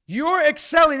 Your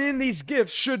excelling in these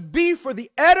gifts should be for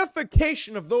the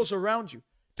edification of those around you,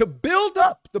 to build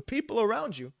up the people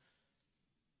around you.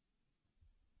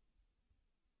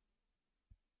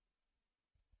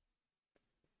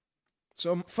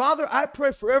 So, Father, I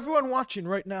pray for everyone watching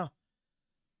right now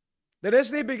that as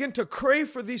they begin to crave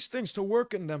for these things to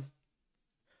work in them,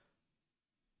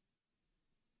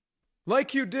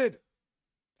 like you did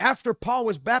after Paul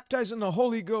was baptized in the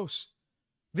Holy Ghost,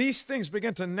 these things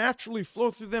began to naturally flow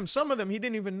through them. Some of them he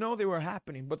didn't even know they were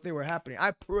happening, but they were happening.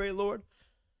 I pray, Lord,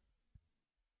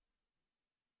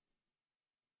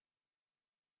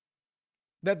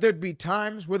 that there'd be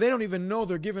times where they don't even know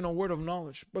they're given a word of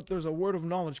knowledge, but there's a word of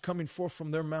knowledge coming forth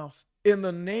from their mouth. In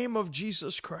the name of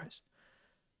Jesus Christ.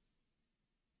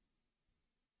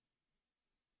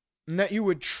 And that you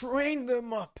would train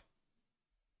them up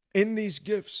in these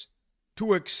gifts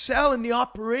to excel in the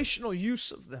operational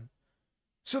use of them.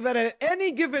 So that at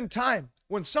any given time,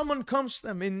 when someone comes to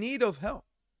them in need of help,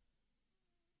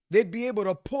 they'd be able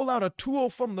to pull out a tool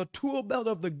from the tool belt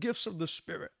of the gifts of the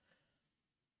Spirit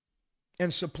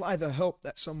and supply the help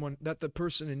that the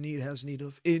person in need has need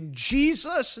of. In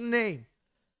Jesus' name.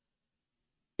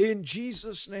 In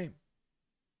Jesus' name.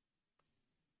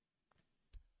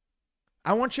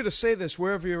 I want you to say this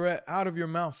wherever you're at, out of your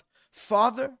mouth.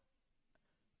 Father,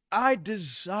 I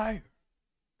desire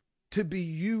to be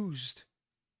used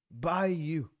by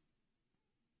you.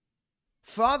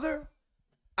 Father,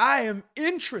 I am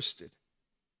interested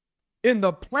in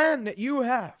the plan that you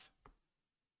have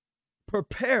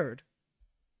prepared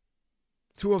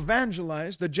to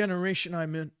evangelize the generation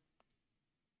I'm in.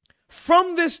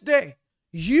 From this day,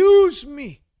 use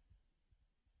me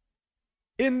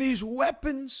in these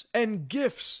weapons and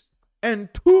gifts and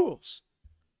tools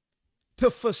to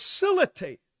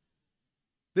facilitate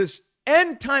this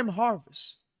end time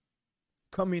harvest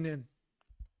coming in.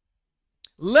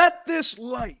 Let this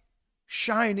light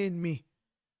shine in me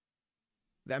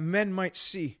that men might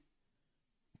see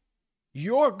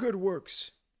your good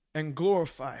works and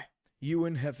glorify you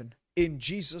in heaven. In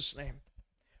Jesus' name.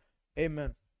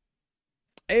 Amen.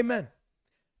 Amen.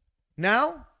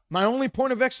 Now, my only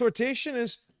point of exhortation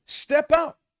is step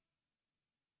out.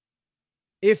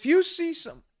 If you see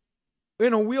someone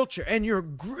in a wheelchair and you're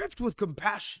gripped with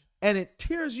compassion and it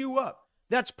tears you up,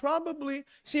 that's probably,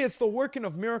 it's the working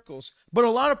of miracles. But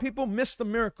a lot of people miss the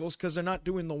miracles because they're not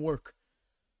doing the work.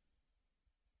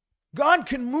 God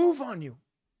can move on you.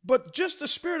 But just the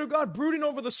Spirit of God brooding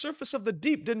over the surface of the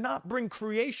deep did not bring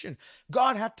creation.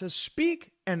 God had to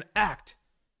speak and act.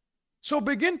 So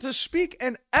begin to speak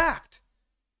and act.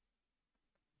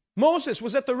 Moses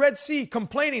was at the Red Sea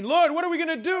complaining, Lord, what are we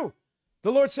going to do?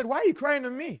 The Lord said, why are you crying to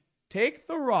me? Take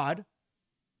the rod,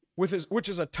 which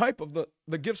is a type of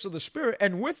the gifts of the Spirit,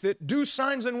 and with it do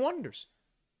signs and wonders.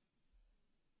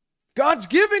 God's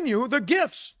given you the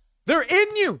gifts. They're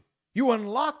in you. You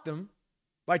unlock them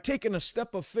by taking a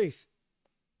step of faith.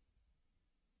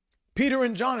 Peter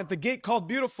and John at the gate called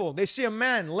Beautiful. They see a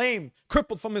man lame,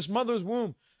 crippled from his mother's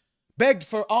womb, begged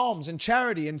for alms and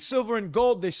charity and silver and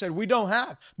gold. They said, we don't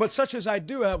have, but such as I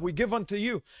do have, we give unto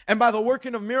you. And by the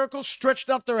working of miracles, stretched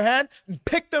out their hand and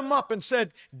picked them up and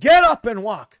said, get up and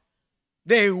walk.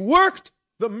 They worked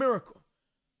the miracle.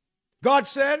 God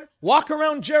said, walk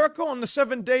around Jericho on the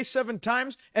 7th day 7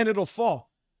 times and it'll fall.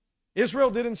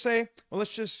 Israel didn't say, well,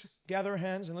 let's just gather our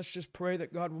hands and let's just pray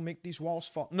that God will make these walls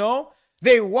fall. No,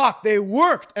 they walked, they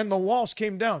worked, and the walls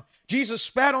came down. Jesus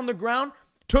spat on the ground,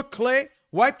 took clay,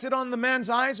 wiped it on the man's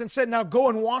eyes and said, now go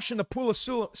and wash in the pool of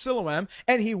Siloam.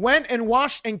 And he went and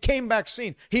washed and came back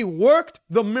seen. He worked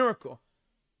the miracle.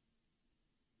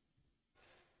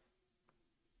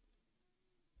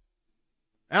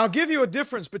 And I'll give you a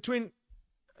difference between,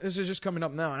 this is just coming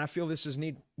up now, and I feel this is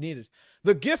needed.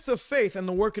 The gift of faith and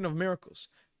the working of miracles.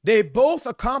 They both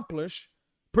accomplish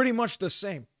pretty much the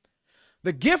same.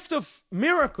 The gift of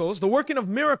miracles, the working of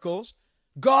miracles,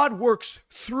 God works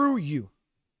through you.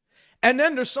 And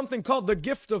then there's something called the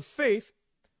gift of faith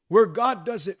where God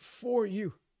does it for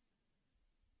you.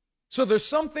 So there's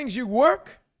some things you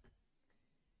work,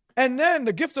 and then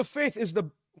the gift of faith is, in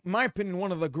my opinion,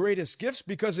 one of the greatest gifts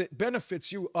because it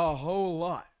benefits you a whole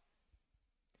lot.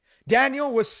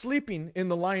 Daniel was sleeping in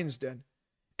the lion's den,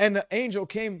 and the angel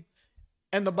came,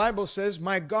 and the Bible says,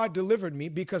 my God delivered me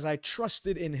because I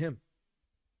trusted in him.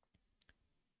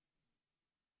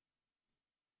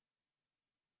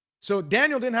 So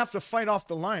Daniel didn't have to fight off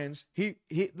the lions.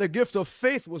 The gift of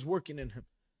faith was working in him.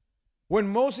 When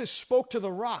Moses spoke to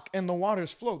the rock and the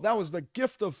waters flowed, that was the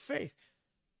gift of faith.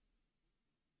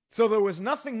 So there was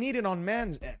nothing needed on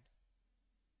man's end.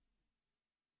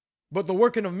 But the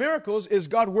working of miracles is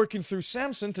God working through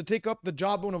Samson to take up the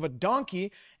jawbone of a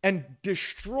donkey and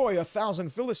destroy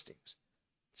 1,000 Philistines.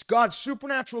 It's God's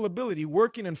supernatural ability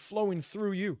working and flowing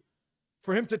through you.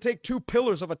 For him to take 2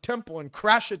 pillars of a temple and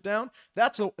crash it down,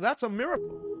 that's a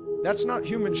miracle. That's not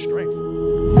human strength.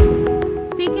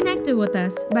 Stay connected with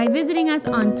us by visiting us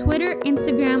on Twitter,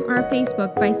 Instagram, or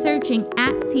Facebook by searching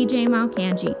 @TJ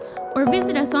Malkanji, or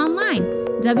visit us online,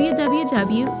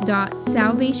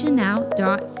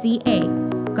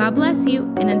 www.salvationnow.ca. God bless you,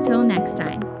 and until next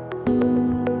time.